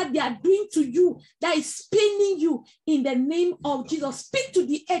thing that they are doing to you, that is paining you, in the name of Jesus. Speak to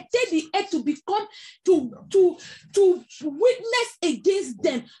the earth, tell the earth to become, to witness against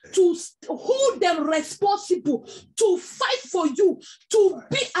them, to hold them responsible, to fight for you, to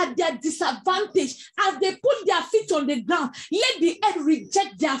be at their disadvantage. As they put their feet on the ground, let the earth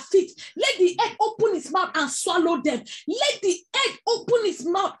reject their feet. Let the earth open its mouth and swallow them. Let the earth open its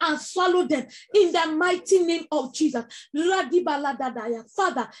mouth and swallow them in the mighty name of Jesus.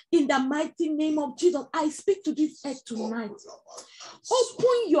 Father, in the mighty name of Jesus, I speak to this earth tonight.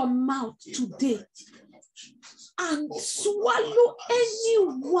 Open your mouth today and swallow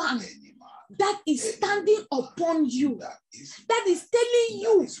anyone that is standing upon you, that is telling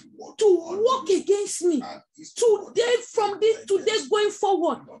you to walk against me today, from this today going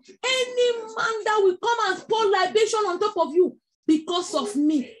forward. Any man that will come and pour libation on top of you because of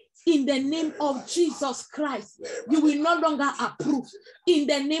me, in the name of Jesus Christ, you will no longer approve. In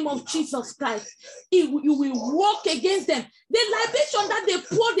the name of Jesus Christ, you will walk against them. The libation that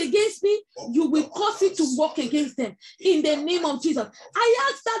they poured against me, you will cause it to walk against them. In the name of Jesus, I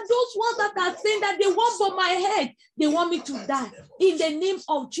ask that those ones that are saying that they want for my head, they want me to die. In the name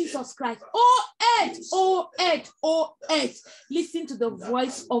of Jesus Christ, oh earth, oh earth, oh earth, listen to the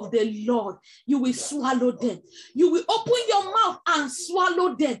voice of the Lord. You will swallow them. You will open your mouth and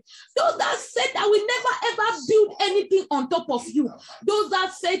swallow them. Those that said I will never ever build anything on top of you. Those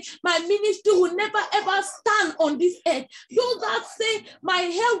that said my ministry will never ever stand on this earth. Those that say my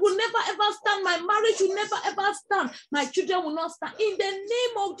health will never ever stand. My marriage will never ever stand. My children will not stand. In the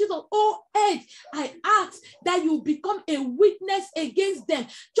name of Jesus, oh earth, I ask that you become a witness against them,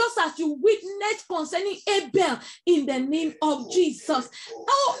 just as you witnessed concerning Abel, in the name of Jesus.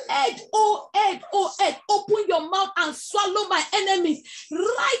 Oh earth, oh earth, oh earth, open your mouth and swallow my enemies.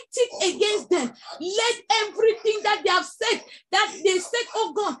 Write it against them. Let everything that they have said, that they said,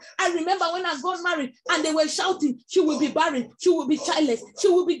 oh God, I remember when I got married and they were shouting, she will be barren, she will be childless, she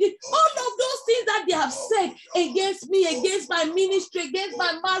will be this. All of those things that they have said against me, against my ministry, against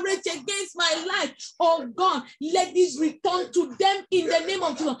my marriage, against my life, oh God, let this return to them in the name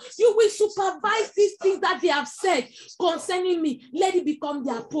of Jesus. You will supervise these things that they have said concerning me. Let it become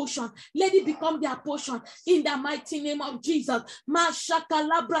their portion. Let it become their portion in the mighty name of Jesus.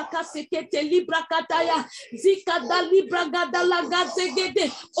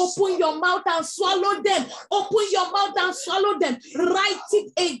 Open your mouth and swallow them. Open your mouth and swallow them. Write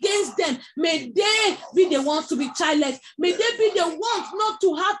it against them. May they be the ones to be childless. May they be the ones not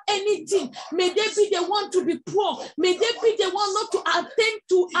to have anything. May they be the one to be poor. May they be the one not to attempt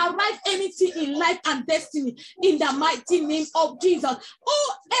to arrive anything in life and destiny. In the mighty name of Jesus.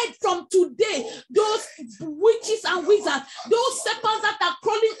 Oh, and from today, those witches and wizards, those serpents that are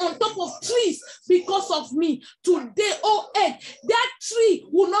crawling on top of trees because of me, today, oh Ed, that tree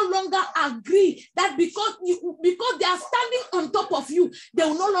will no longer agree that because they are standing on top of you, they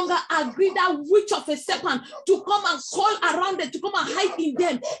will no longer agree that witch of a serpent to come and call around them, to come and hide in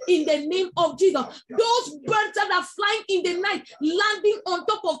them, in the name of Jesus. Those birds that are flying in the night, landing on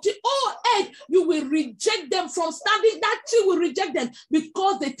top of tree, oh Ed, you will reject them from standing. That tree will reject them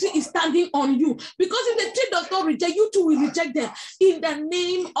because the tree is standing on you. Because if the tree does not reject, you too will reject them in the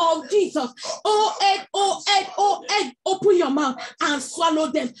name of Jesus. Oh Ed, oh Ed, oh Ed, open your mouth and swallow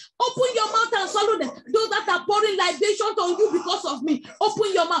them. Open your mouth and swallow them. Those that are pouring libations on you because of me,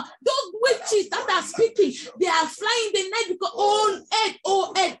 open your mouth. Those witches that are speaking, they are flying the night because oh Ed,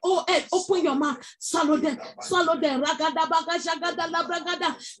 oh Ed, oh Ed, open your mouth, swallow them, swallow them. Ragada baga jagada la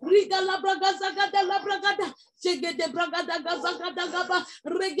bragada, riga la braga zagada la bragada. Shegede bragada gazagada gaba,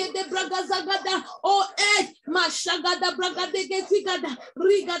 regede braga zagada, oh Ed, mashagada bragade getigada,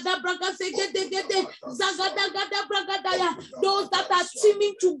 rigada braga segede gede, zagada gada bragada ya. Those that are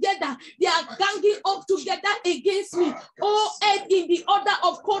teaming together, they are ganging up together against me. Oh Ed, in the order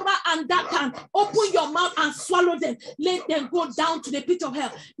of Korah and Dathan, open your mouth and swallow them. Let them go down to the pit of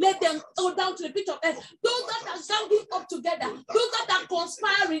hell. Let them go down to the pit of hell. Those that are ganging up together, those that are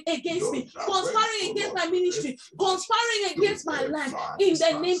conspiring against me, conspiring against my ministry, conspiring against my life, in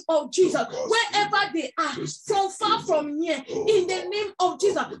the name of Jesus, wherever they are, from far from near, in the name of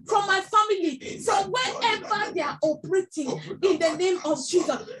Jesus, Jesus, from my family, from wherever they are operating, in the name of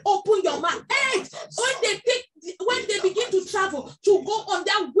Jesus, open your mouth. And when they begin to travel, to go on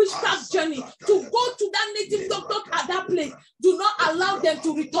that witchcraft journey, to go to that native doctor at that place, do not allow them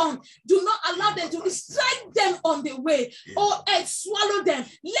to return. Do not allow them to strike them on the way, or swallow them.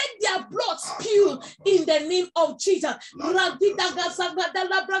 Let their blood spew in the name of Jesus. In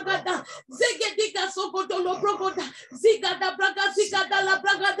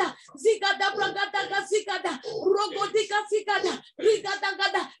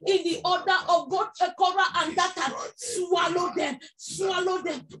the order of God, Korah and Dathan, swallow them, swallow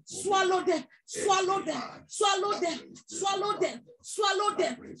them, swallow them, swallow them, swallow them, swallow them, swallow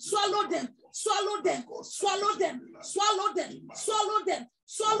them, swallow them, swallow them, swallow them, swallow them, swallow them,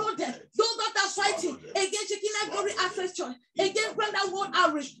 swallow them. Those that are fighting against Shekinah Glory Access Church, against Brenda World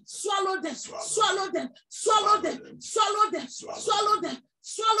Outreach, swallow them, swallow them, swallow them, swallow them, swallow them.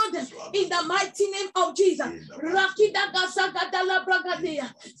 Swallow them in the mighty name of Jesus. Rakida Gazagadala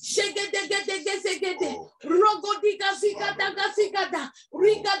Bragadia, Shegedegedegezegede, Rogodiga Zigada Zigada,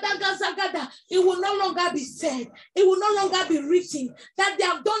 Rigada Gazagada. It will no longer be said, it will no longer be written that they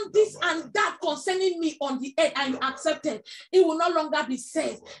have done this and that concerning me on the earth and you accepted. It will no longer be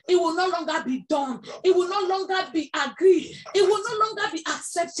said, it will no longer be done, it will no longer be agreed, it will no longer be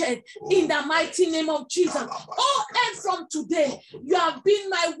accepted in the mighty name of Jesus. Oh, and from today, you have been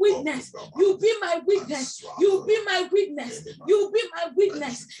my witness. You be my witness. You be my witness. You be my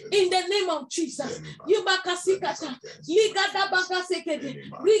witness in the name of Jesus. You bakasikata. Ligada bakasekede.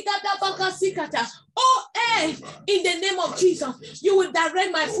 Rigada bakasikata. Oh, in the name of Jesus, you will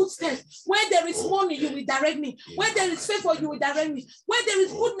direct my footsteps. Where there is money, you will direct me. Where there is favor, you will direct me. Where there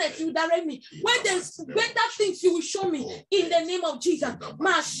is goodness, you will direct me. Where there is better things, you will show me in the name of Jesus.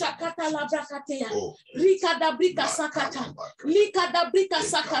 Mashakata labrakateya. Rikada brika sakata. Likada brika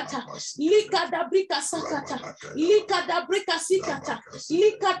sakata. Likada brika sakata. Likada brika sikata.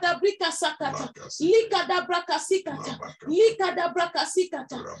 Likada brika sakata. Likada braka sikata. Likada braka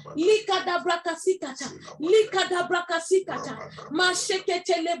sikata. Likada braka sikata.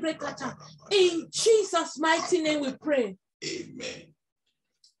 In Jesus' mighty name we pray. Amen.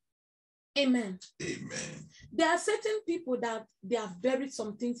 Amen. Amen. There are certain people that they have buried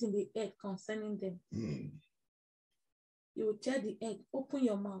some things in the earth concerning them. You will tell the earth, open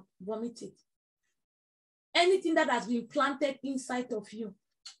your mouth, vomit it. Anything that has been planted inside of you.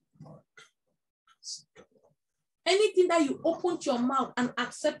 Anything that you opened your mouth and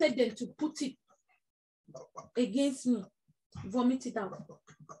accepted them to put it against me, vomit it out.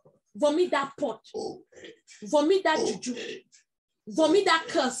 Vomit that pot. Vomit that juju. Vomit that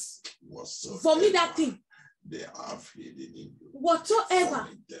curse. Vomit that thing. Whatsoever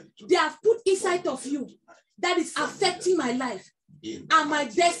they have put inside of you that is affecting my life and my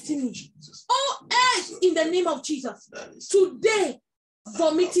destiny. Oh, earth, in the name of Jesus. Today,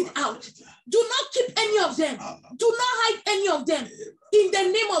 vomit it out. Do not keep any of them. Do not hide any of them. In the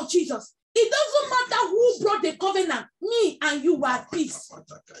name of Jesus. It doesn't matter who brought the covenant. Me and you were at peace.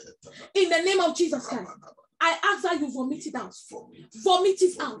 In the name of Jesus Christ. I ask that you vomit it out. Vomit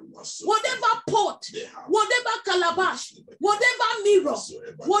it out. Whatever pot, whatever calabash, whatever mirror,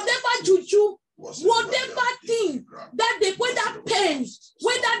 whatever juju, whatever thing that they, whether pen,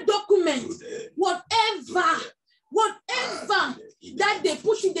 whether document, whatever that they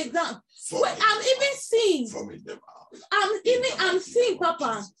put in the ground. Well, I'm even seeing, I'm seeing,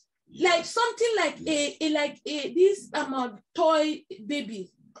 Papa, like something like this toy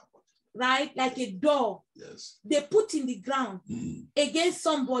baby, right? Like a doll. Yes. They put in the ground against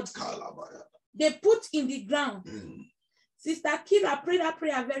somebody. They put in the ground. Sister Kira, pray that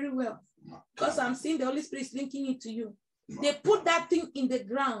prayer very well. Because I'm seeing the Holy Spirit linking it to you. They put that thing in the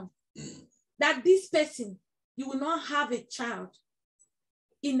ground. That this person, you will not have a child.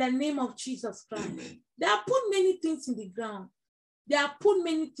 In the name of Jesus Christ. Amen. They have put many things in the ground. They have put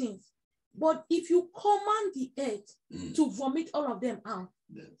many things. But if you command the earth to vomit all of them out,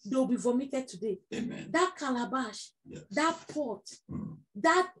 they'll be vomited today. Amen. That calabash, that pot,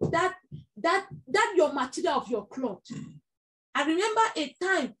 that your material of your cloth. I remember a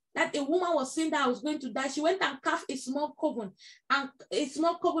time that a woman was saying that I was going to die. She went and carved a small coven, and a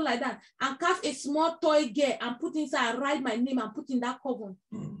small coven like that, and carved a small toy girl and put inside, write my name and put in that coven,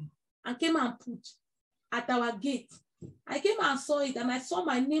 and came and put at our gate. I came and saw it, and I saw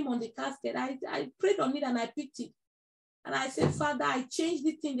my name on the casket. I prayed on it and I picked it. And I said, Father, I changed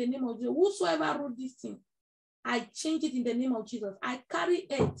this thing in the name of Jesus. Whosoever wrote this thing, I changed it in the name of Jesus. I carry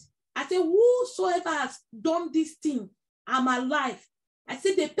it. I said, whosoever has done this thing, I'm alive. I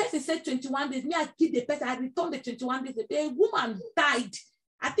said, the person said 21 days. Me, I killed the person. I returned the 21 days. The woman died.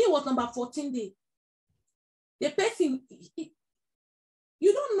 I think it was number 14 day. The person,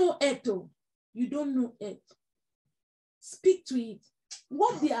 you don't know it though. You don't know it. Speak to it.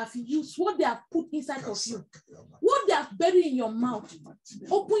 What they have used, what they have put inside of you, what they have buried in your mouth.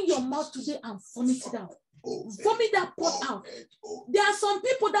 Open your mouth today and vomit it out. Vomit that pot out. There are some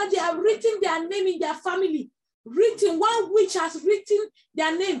people that they have written their name in their family. One witch has written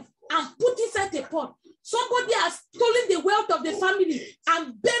their name and put inside a pot. Somebody has stolen the wealth of the family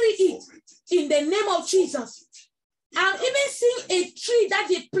and buried it in the name of Jesus. I've even seen a tree that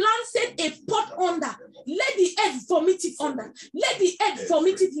they planted a pot under. Let the earth vomit it under. Let the earth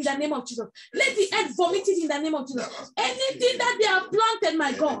vomit it in the name of Jesus. Let the earth vomit it in the name of Jesus. Anything that they have planted,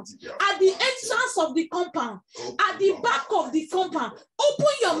 my God, at the entrance of the compound, at the back of the compound,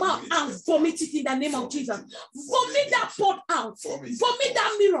 open your mouth and vomit it in the name of Jesus. Vomit that pot out. Vomit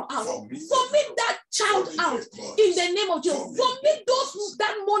that mirror out. Vomit that child out in the name of Jesus. Vomit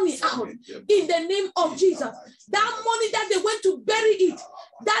that money out in the name of Jesus. That money that they went to bury it,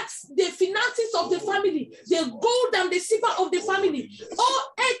 that's the finances of the family, the gold and the silver of the family.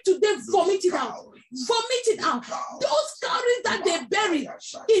 All earth today, vomit it out. Vomit it out. Those calories that they bury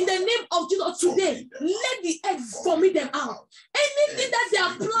in the name of Jesus today, let the earth vomit them out. Anything that they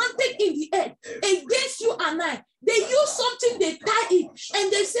are planted in the earth against you and I, they use something, they tie it,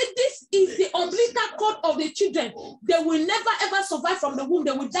 and they say this is the umbilical cord of the children. They will never ever survive from the womb.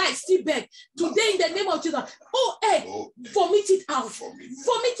 They will die still beg. Today, in the name of Jesus, oh, vomit it out.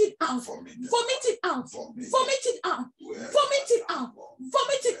 Vomit it out. Vomit it out. Vomit it out. Vomit it out.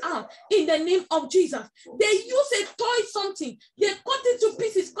 Vomit it out. In the name of Jesus. They use a toy something. They cut it to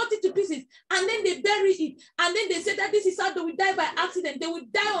pieces, and then they bury it. And then they say that this is how they will die by accident. They will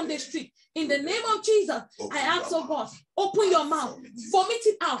die on the street. In the name of Jesus, I ask, oh God, open your mouth, vomit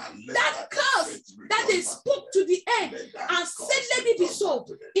it out. That curse that they spoke to the earth and said, let it be so.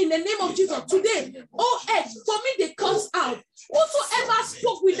 In the name of Jesus, today, oh earth, vomit the curse out. Whosoever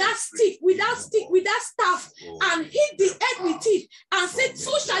spoke with that stick, with that staff, and hit the earth with it, and said,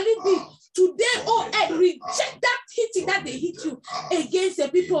 so shall it be. Today, oh earth, reject that hitting that they hit you against the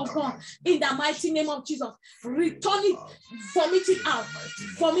people of God. In the mighty name of Jesus, return it, vomit it out,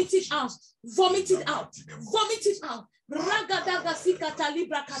 vomit it out, vomit it out, vomit it out. Ragadaga sikata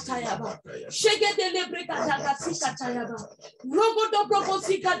libra katayaba. Shegede lebreka daga sikatayaba. Rogodo broko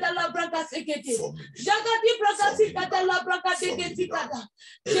sikata la braga segede. Jagadi braga sikata la braga segede kada.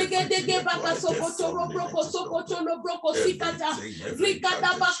 Shegede ge baka sokoto robroko sokoto lobroko sikata.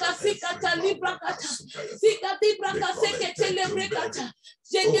 Rikada baka sikata libra kata. Sikati braga sekete lebrekata.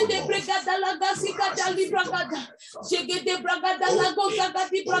 Shegede brega dalaga sikata libra kada. Shegede braga dalago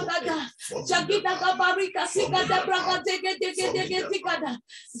zagadi bragada. Jagida gabarika sikata braga Zegada,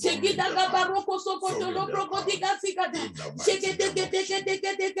 Zegida Baroko Sokotolo Brokodiga Zigada, Shagada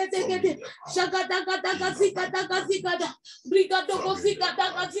Zigada, Brigado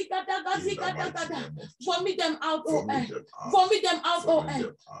Zigada, vomit them out, oh earth, vomit them out, oh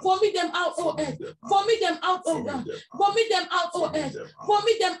earth, vomit them out, oh earth, vomit them out, oh God, vomit them out, oh earth,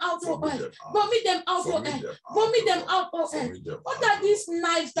 vomit them out, oh earth, vomit them out, oh earth, vomit them out, oh earth. What are these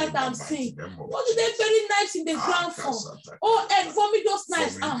knives that I'm seeing? What do they bury knives in the ground for? Oh, and vomit those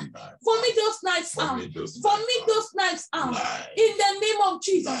knives out. Vomit those knives out. Vomit those knives out. In the name of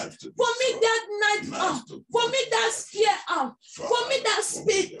Jesus. Vomit that knife out. Vomit that spear out. Vomit that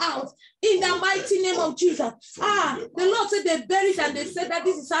spade out. In the mighty name of Jesus. The Lord said they buried and they said that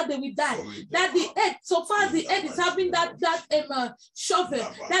this is how they will die. That the earth, so far as the earth is having that shovel,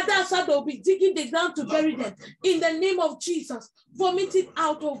 that's how they'll be digging the ground to bury them. In the name of Jesus. Vomit it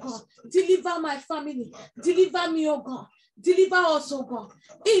out, oh God. Deliver my family. Deliver me, oh God. Deliver us, oh God.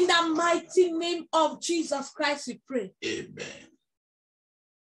 In the mighty name of Jesus Christ, we pray. Amen.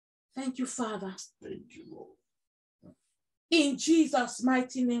 Thank you, Father. Thank you, Lord. In Jesus'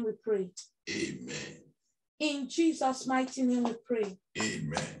 mighty name, we pray. Amen. In Jesus' mighty name, we pray.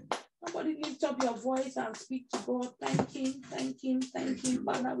 Amen. Somebody lift up your voice and speak to God. Thank Him, thank Him, thank Him.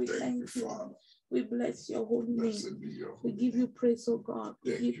 Father, we thank you. We bless your holy name. We give you praise, oh God.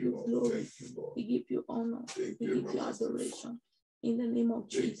 We give you glory. We give you honor. We give you adoration. In the name of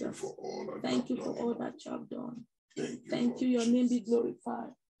Jesus. Thank you for all that you have done. Thank you. Your name be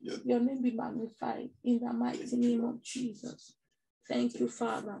glorified. Your name be magnified. In the mighty name of Jesus. Thank you,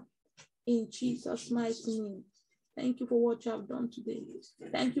 Father. In Jesus' mighty name. Thank you for what you have done today.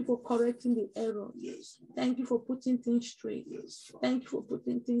 Thank you for correcting the error. Thank you for putting things straight. Thank you for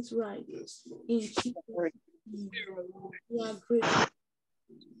putting things right. In Jesus' name. We are grateful.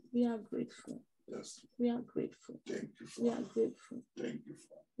 We are grateful. Yes. We are grateful. Thank you, We Father. are grateful. Thank you,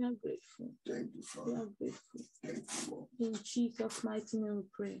 Father. We are grateful. Thank you, We Father. are grateful. Thank you, Lord. In Jesus' mighty name we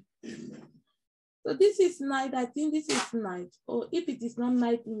pray. Amen. So this is night. I think this is night. Or if it is not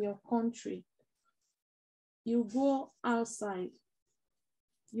night in your country, you go outside.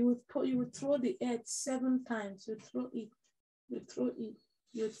 You will throw the earth 7 times. You throw it. You throw it.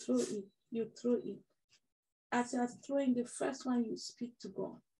 You throw it. You throw it. As you are throwing the first one, you speak to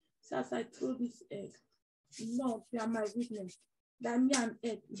God. So as I throw this earth, Lord, you are my witness. That me and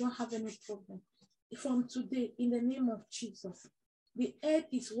earth, you don't have any problem. From today, in the name of Jesus, the earth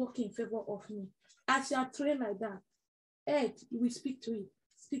is working in favor of me. As you are throwing like that, earth, you will speak to it.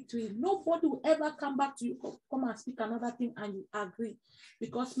 Speak to it. Nobody will ever come back to you, come and speak another thing and you agree.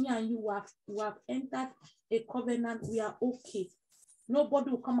 Because me and you have entered a covenant, we are okay.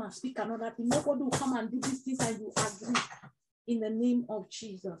 Nobody will come and speak another thing. Nobody will come and do these things and you agree. In the name of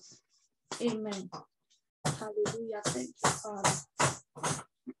Jesus. Amen. Hallelujah. Thank you, Father.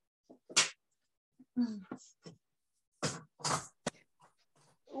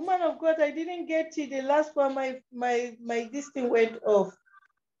 Woman of God, I didn't get it. The last one, my this thing went off.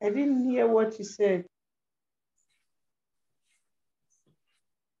 I didn't hear what you said.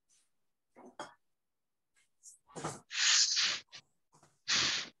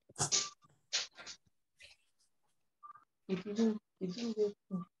 It didn't get me.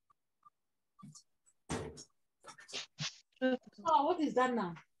 Oh, what is that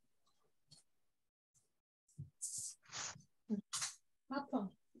now? Papa.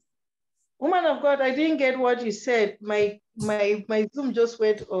 Woman of God, I didn't get what you said. My Zoom just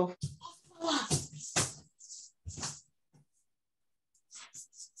went off.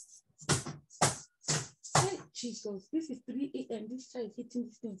 Hey, Jesus, this is 3 a.m. This child is hitting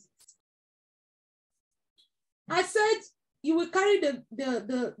these things. I said you will carry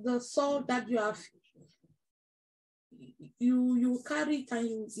the sword that you have. You carry it and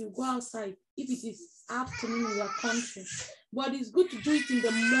you go outside if it is afternoon in your country. But it's good to do it in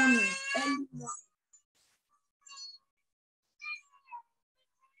the morning, early morning.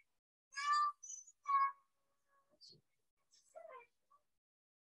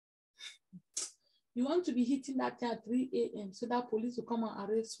 You want to be hitting that at 3 a.m. so that police will come and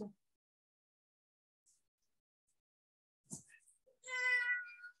arrest you.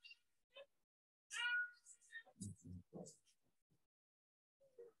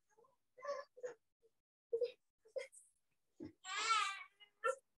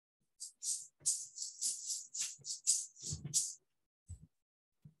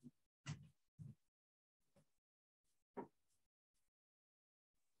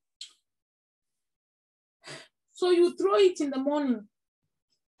 So you throw it in the morning.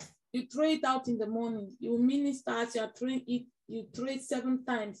 You throw it out in the morning. You minister as you are throwing it. You throw it 7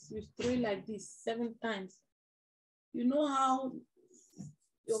 times. You throw it like this 7 times. You know how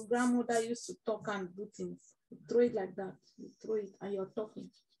your grandmother used to talk and do things. You throw it like that. You throw it and you're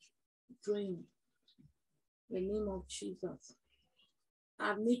talking. You throw it. In the name of Jesus.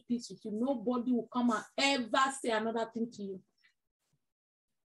 I've made peace with you. Nobody will come and ever say another thing to you.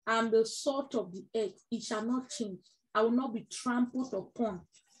 I'm the salt of the earth. It shall not change. I will not be trampled upon.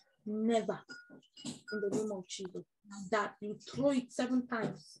 Never. In the name of Jesus. That you throw it 7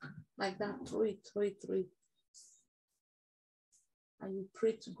 times. Like that. Throw it, throw it, throw it. And you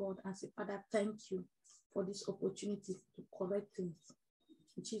pray to God and say, Father, thank you for this opportunity to correct things.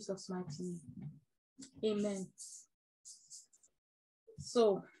 In Jesus' mighty name. Amen.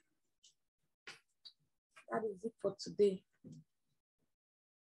 So, that is it for today.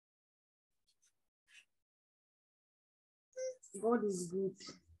 God is good.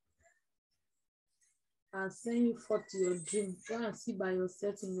 I'll send you forth to your dream. Go and see by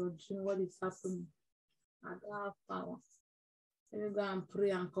yourself in your dream what is happening. I don't have power. Let me go and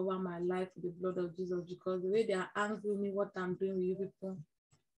pray and cover my life with the blood of Jesus, because the way they are angry me what I'm doing with you people,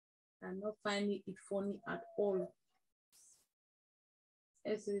 I'm not finding it funny at all.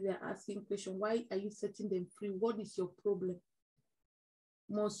 Yesterday they're asking question, why are you setting them free? What is your problem?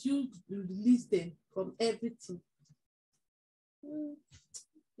 Must you release them from everything?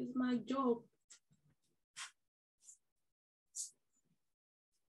 It's my job.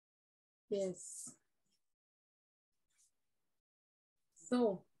 Yes.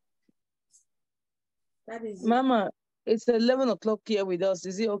 So, that is Mama, it's 11 o'clock here with us.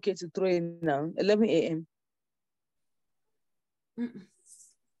 Is it okay to throw in now? 11 a.m.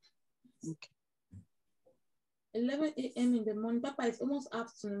 Okay. 11 a.m. in the morning. Papa, it's almost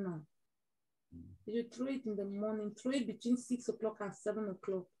afternoon now. You throw it in the morning. Throw it between 6 o'clock and 7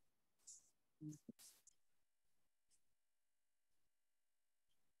 o'clock.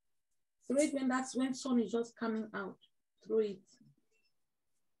 Throw it when that's when sun is just coming out. Throw it.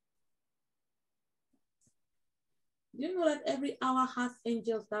 Do you know that every hour has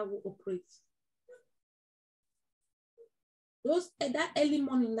angels that will operate? Those that early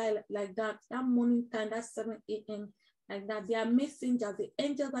morning like that morning time, that 7 a.m. like that, they are messengers. The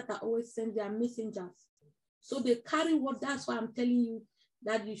angels that are always sent, they are messengers. So they carry what, that's why I'm telling you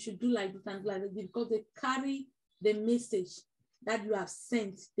that you should do like this and like that, because they carry the message that you have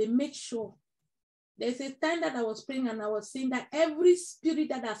sent. They make sure. There's a time that I was praying and I was saying that every spirit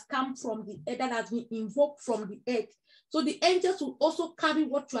that has come from the earth, that has been invoked from the earth, so the angels will also carry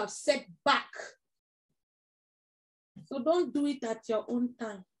what you have said back. So don't do it at your own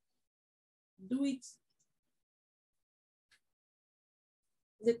time. Do it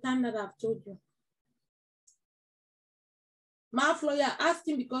the time that I've told you. My Floya, asked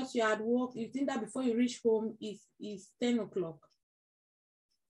him because you're at work, you think that before you reach home is 10 o'clock.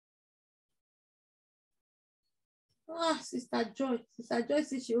 Sister Joy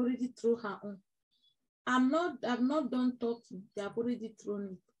says she already threw her own. I've not done talking. They have already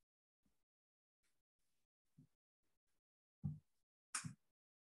thrown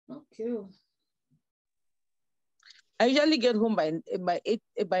it. Okay. I usually get home by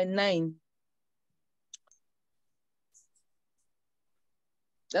 9.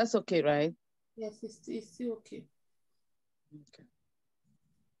 That's okay, right? Yes, it's still okay. Okay.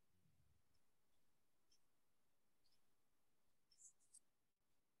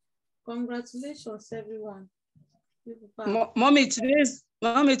 Congratulations, everyone. Mommy, today's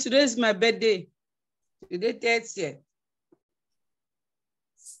my birthday. Today, 30th.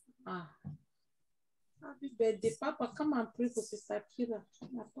 Happy birthday, Papa. Come and pray for Sister Kira.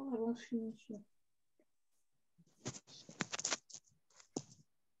 I thought I won't finish you.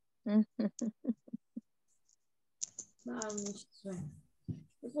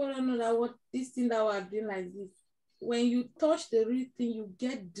 People don't know that what this thing that we're doing like this. When you touch the real thing, you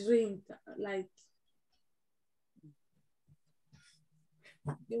get drained. Like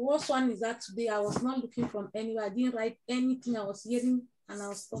the worst one is that today I was not looking from anywhere. I didn't write anything. I was hearing and I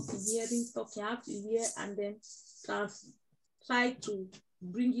was talking. I have to hear and then try to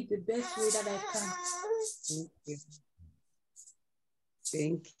bring it the best way that I can.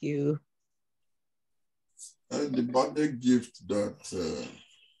 Thank you. The birthday gift that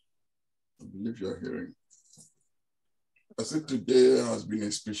I believe you're hearing. I said today has been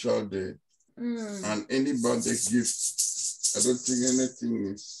a special day. And any birthday gift, I don't think anything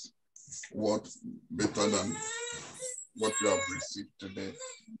is worth better than what you have received today.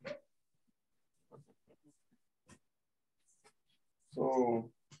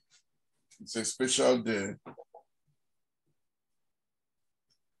 So it's a special day.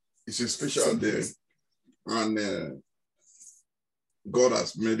 It's a special day, and God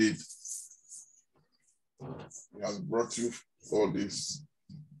has made it. He has brought you all this,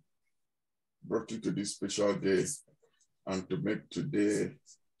 brought you to this special day, and to make today,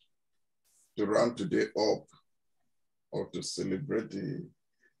 to round today up, or to celebrate the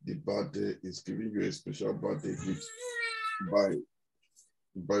birthday, is giving you a special birthday gift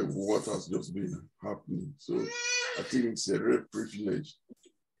by what has just been happening. So I think it's a rare privilege.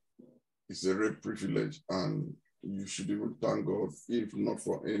 It's a rare privilege, and you should even thank God, if not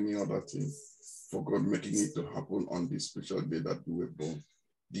for any other thing, for God making it to happen on this special day that you were born,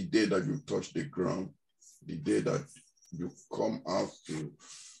 the day that you touch the ground, the day that you come out to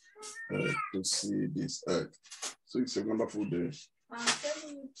see this earth. So it's a wonderful day. I'm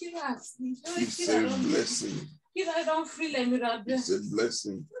telling you, It's a blessing. I don't feel like it's a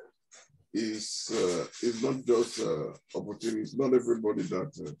blessing. It's not just opportunity. It's not everybody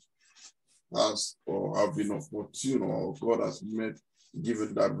that has or have been opportune or God has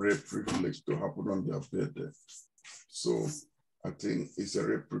given that rare privilege to happen on their birthday. So I think it's a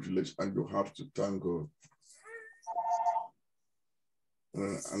rare privilege, and you have to thank God.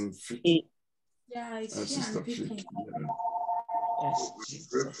 And Vicky, Sister Vicky,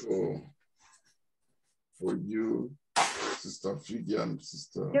 pray for you, Sister Vicky, and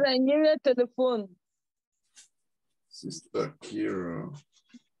Sister Kira,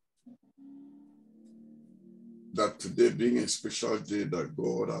 that today being a special day that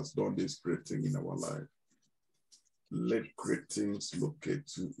God has done this great thing in our life. Let great things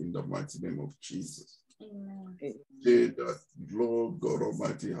locate you in the mighty name of Jesus. Amen. Day that Lord God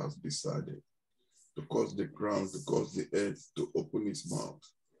Almighty has decided to cause the ground, to cause the earth to open its mouth,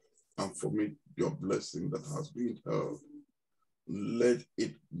 and for me, your blessing that has been held, let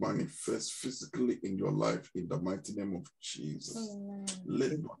it manifest physically in your life in the mighty name of Jesus. Amen.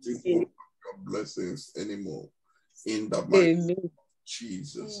 Let nothing hold your blessings anymore in the mighty name of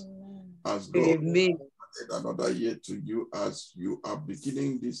Jesus. Amen. As God Amen. added another year to you, as you are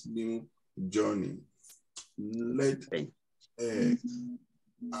beginning this new journey, let and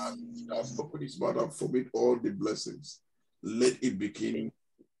has opened his mouth and forbid all the blessings. Let it begin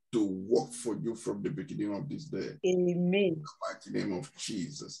to work for you from the beginning of this day. Amen. In the mighty name of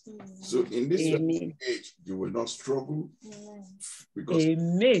Jesus. So in this Amen. age, you will not struggle because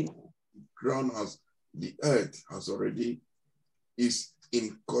Amen. ground has, the earth has already, is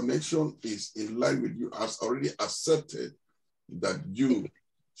in connection, is in line with you, has already accepted that you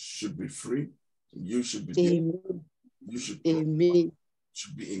should be free, you should be given, Amen. you should, Amen.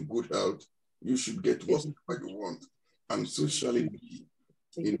 should be in good health, you should get whatever you want, and so shall it be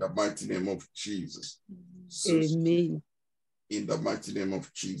in the mighty name of Jesus. So Amen. in the mighty name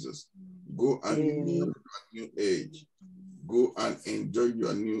of Jesus, go and enjoy Amen. your new age. Go and enjoy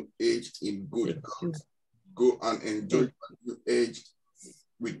your new age in good health. Go and enjoy your new age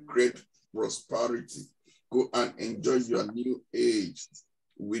with great prosperity. Go and enjoy your new age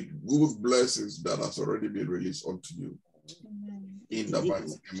with good blessings that has already been released unto you. In the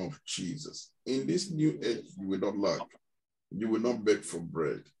mighty name of Jesus. In this new age, you will not lack. You will not beg for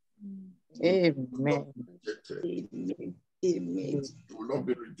bread. Amen. You will not be rejected. Amen. Amen. You will not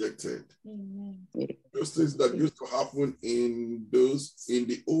be rejected. Amen. Those things that used to happen in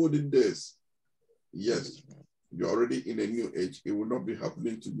the olden days, yes, you're already in a new age. It will not be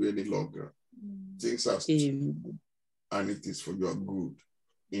happening to you any longer. Things are Amen. and it is for your good.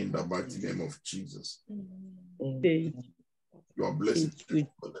 In the mighty name of Jesus. Amen. You are blessed Thank you.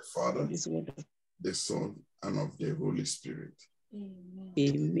 for the Father, This wonderful. the Son, and of the Holy Spirit.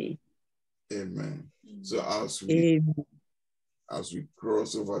 Amen. Amen. So Amen. as we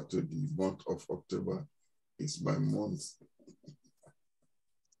cross over to the month of October, it's my month.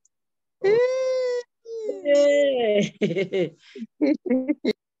 Yay.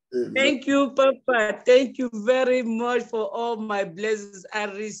 Thank you, Papa. Thank you very much for all my blessings. I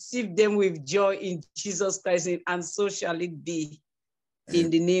receive them with joy in Jesus Christ, and so shall it be. In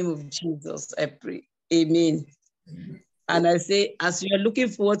the name of Jesus, I pray. Amen. And I say, as you are looking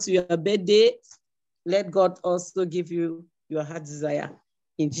forward to your birthday, let God also give you your heart desire.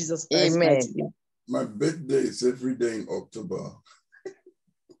 In Jesus Christ's mighty name. My birthday is every day in October.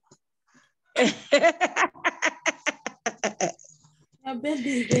 Your birthday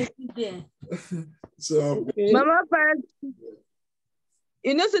is every day. So, Mama,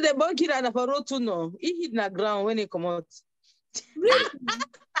 you know, so the boy kid and for road to know, he hit na ground when he come out.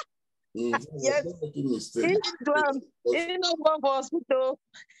 Yes, he hit ground. He not gone for hospital.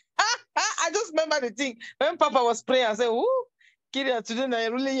 I just remember the thing when Papa was praying. I said, "Whoo, kid, today na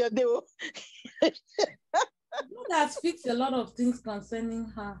really your day." You know that speaks a lot of things concerning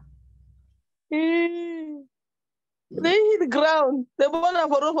her. They hit ground. They born her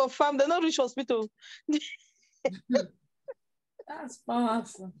for road for farm. They not reach hospital. That's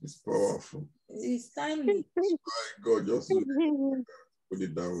powerful. it's powerful. It's timely. My God, just put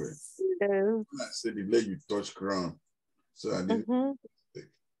it that way. Yes. I said, he let you touch ground. So I didn't.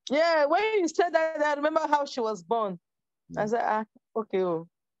 Yeah, when you said that, I remember how she was born. I said, okay. Oh.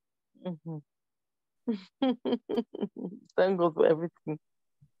 Thank God for everything.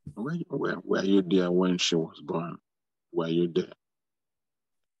 Were you there when she was born? Were you there?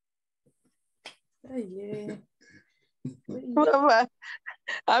 Yeah. Remember,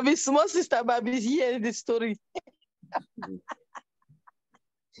 I'm his small sister, but I'm hearing the story.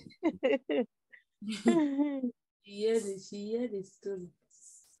 She heard the story.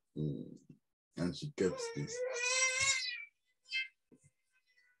 And she kept this.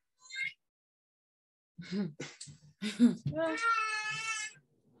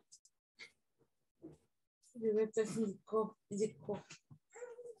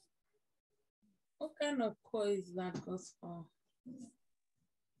 What kind of call is that gospel?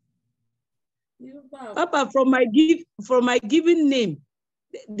 Papa, from my given name,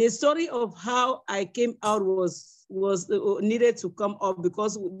 the story of how I came out was needed to come up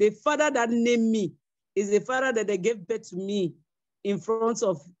because the father that named me is the father that they gave birth to me in front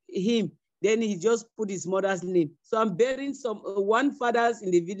of him. Then he just put his mother's name. So I'm bearing one father's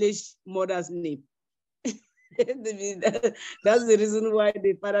in the village mother's name. That's the reason why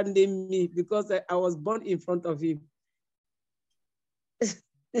the father named me, because I was born in front of him.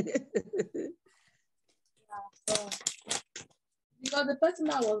 Because the person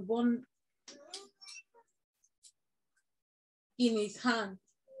that was born in his hand,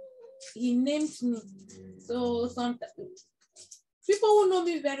 he named me. So sometimes people who know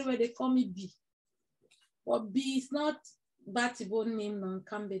me very well, they call me B. But B is not Batibone name, non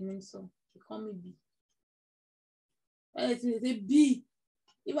Cambe name, so they call me B. They say be.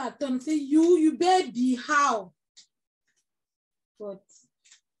 If I turn say you better be how. But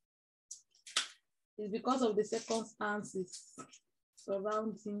it's because of the circumstances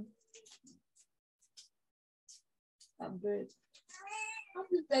surrounding that bird.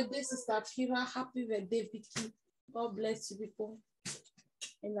 Happy birthday, Sister Kira. Happy birthday, Vicky. God bless you people.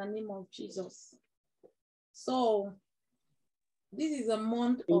 In the name of Jesus. So this is a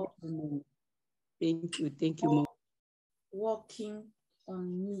month of thank you, Mom. Working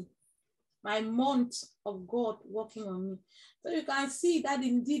on me. My month of God working on me. So you can see that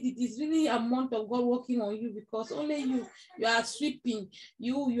indeed it is really a month of God working on you, because only you are sweeping,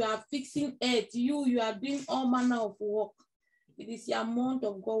 you are fixing earth, you are doing all manner of work. It is your month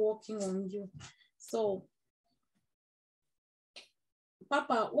of God working on you. So,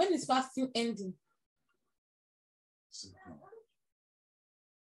 Papa, when is fasting ending?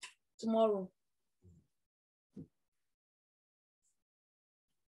 Tomorrow.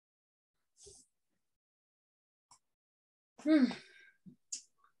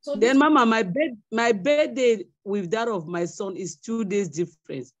 So then, Mama, my birthday with that of my son is 2 days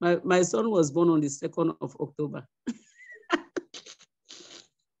difference. My son was born on the 2nd of October.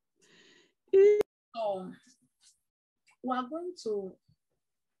 So we are going to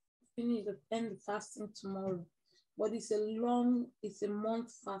finish the end fasting tomorrow, but it's a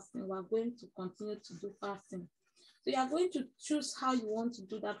month fasting. We are going to continue to do fasting. So you are going to choose how you want to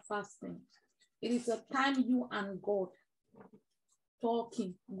do that fasting. It is a time you and God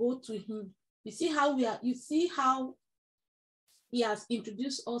talking. Go to Him. You see how He has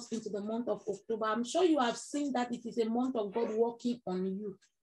introduced us into the month of October. I'm sure you have seen that it is a month of God working on you.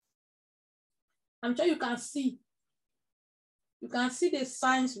 I'm sure you can see. You can see the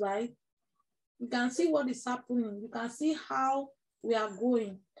signs, right? You can see what is happening. You can see how we are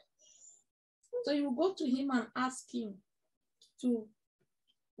going. So you go to Him and ask Him to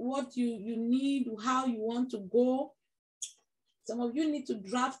what you need, how you want to go. Some of you need to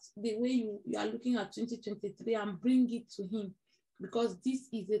draft the way you are looking at 2023 and bring it to Him, because this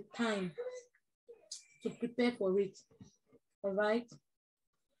is a time to prepare for it. All right?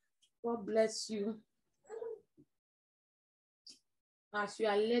 God bless you. As you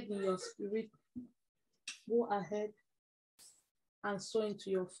are led in your spirit, go ahead and sow into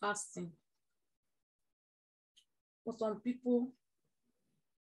your fasting. For some people,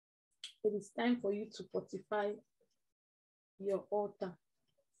 it is time for you to fortify your altar.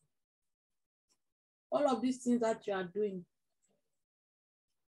 All of these things that you are doing,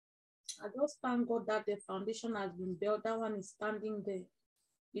 I just thank God that the foundation has been built. That one is standing there.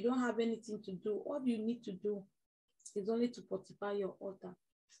 You don't have anything to do. All you need to do is only to fortify your altar.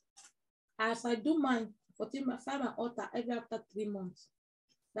 As I do mine, fortify my altar every after 3 months.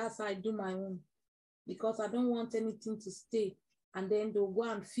 That's how I do my own. Because I don't want anything to stay. And then they'll go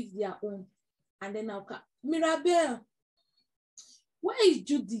and fix their own. And then I'll come. Mirabel, where is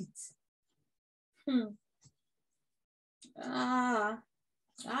Judith?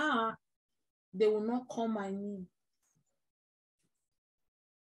 They will not call my name.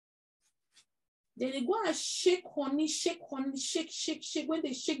 Then they go and shake honey, shake. When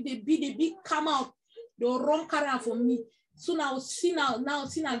they shake, the bee come out. They'll run carry for me. So now see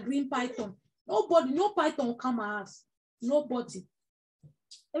a green python. No python will come at us. Nobody.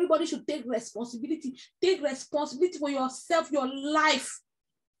 Everybody should take responsibility. Take responsibility for yourself, your life.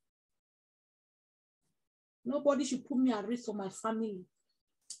 Nobody should put me at risk for my family.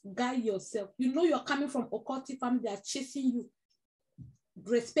 Guide yourself. You know you're coming from occultic family. They are chasing you.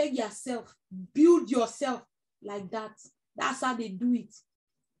 Respect yourself. Build yourself like that. That's how they do it.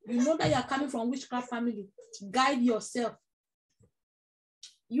 You know that you're coming from witchcraft family. Guide yourself.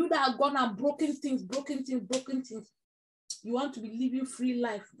 You that are gone and broken things. You want to be living free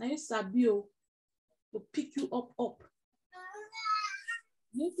life. Now you Sabio to pick you up.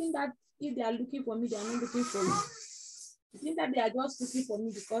 You think that if they are looking for me, they are not looking for you? You think that they are just looking for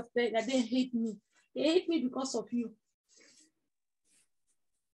me because they hate me? They hate me because of you.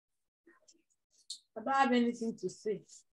 I don't have anything to say.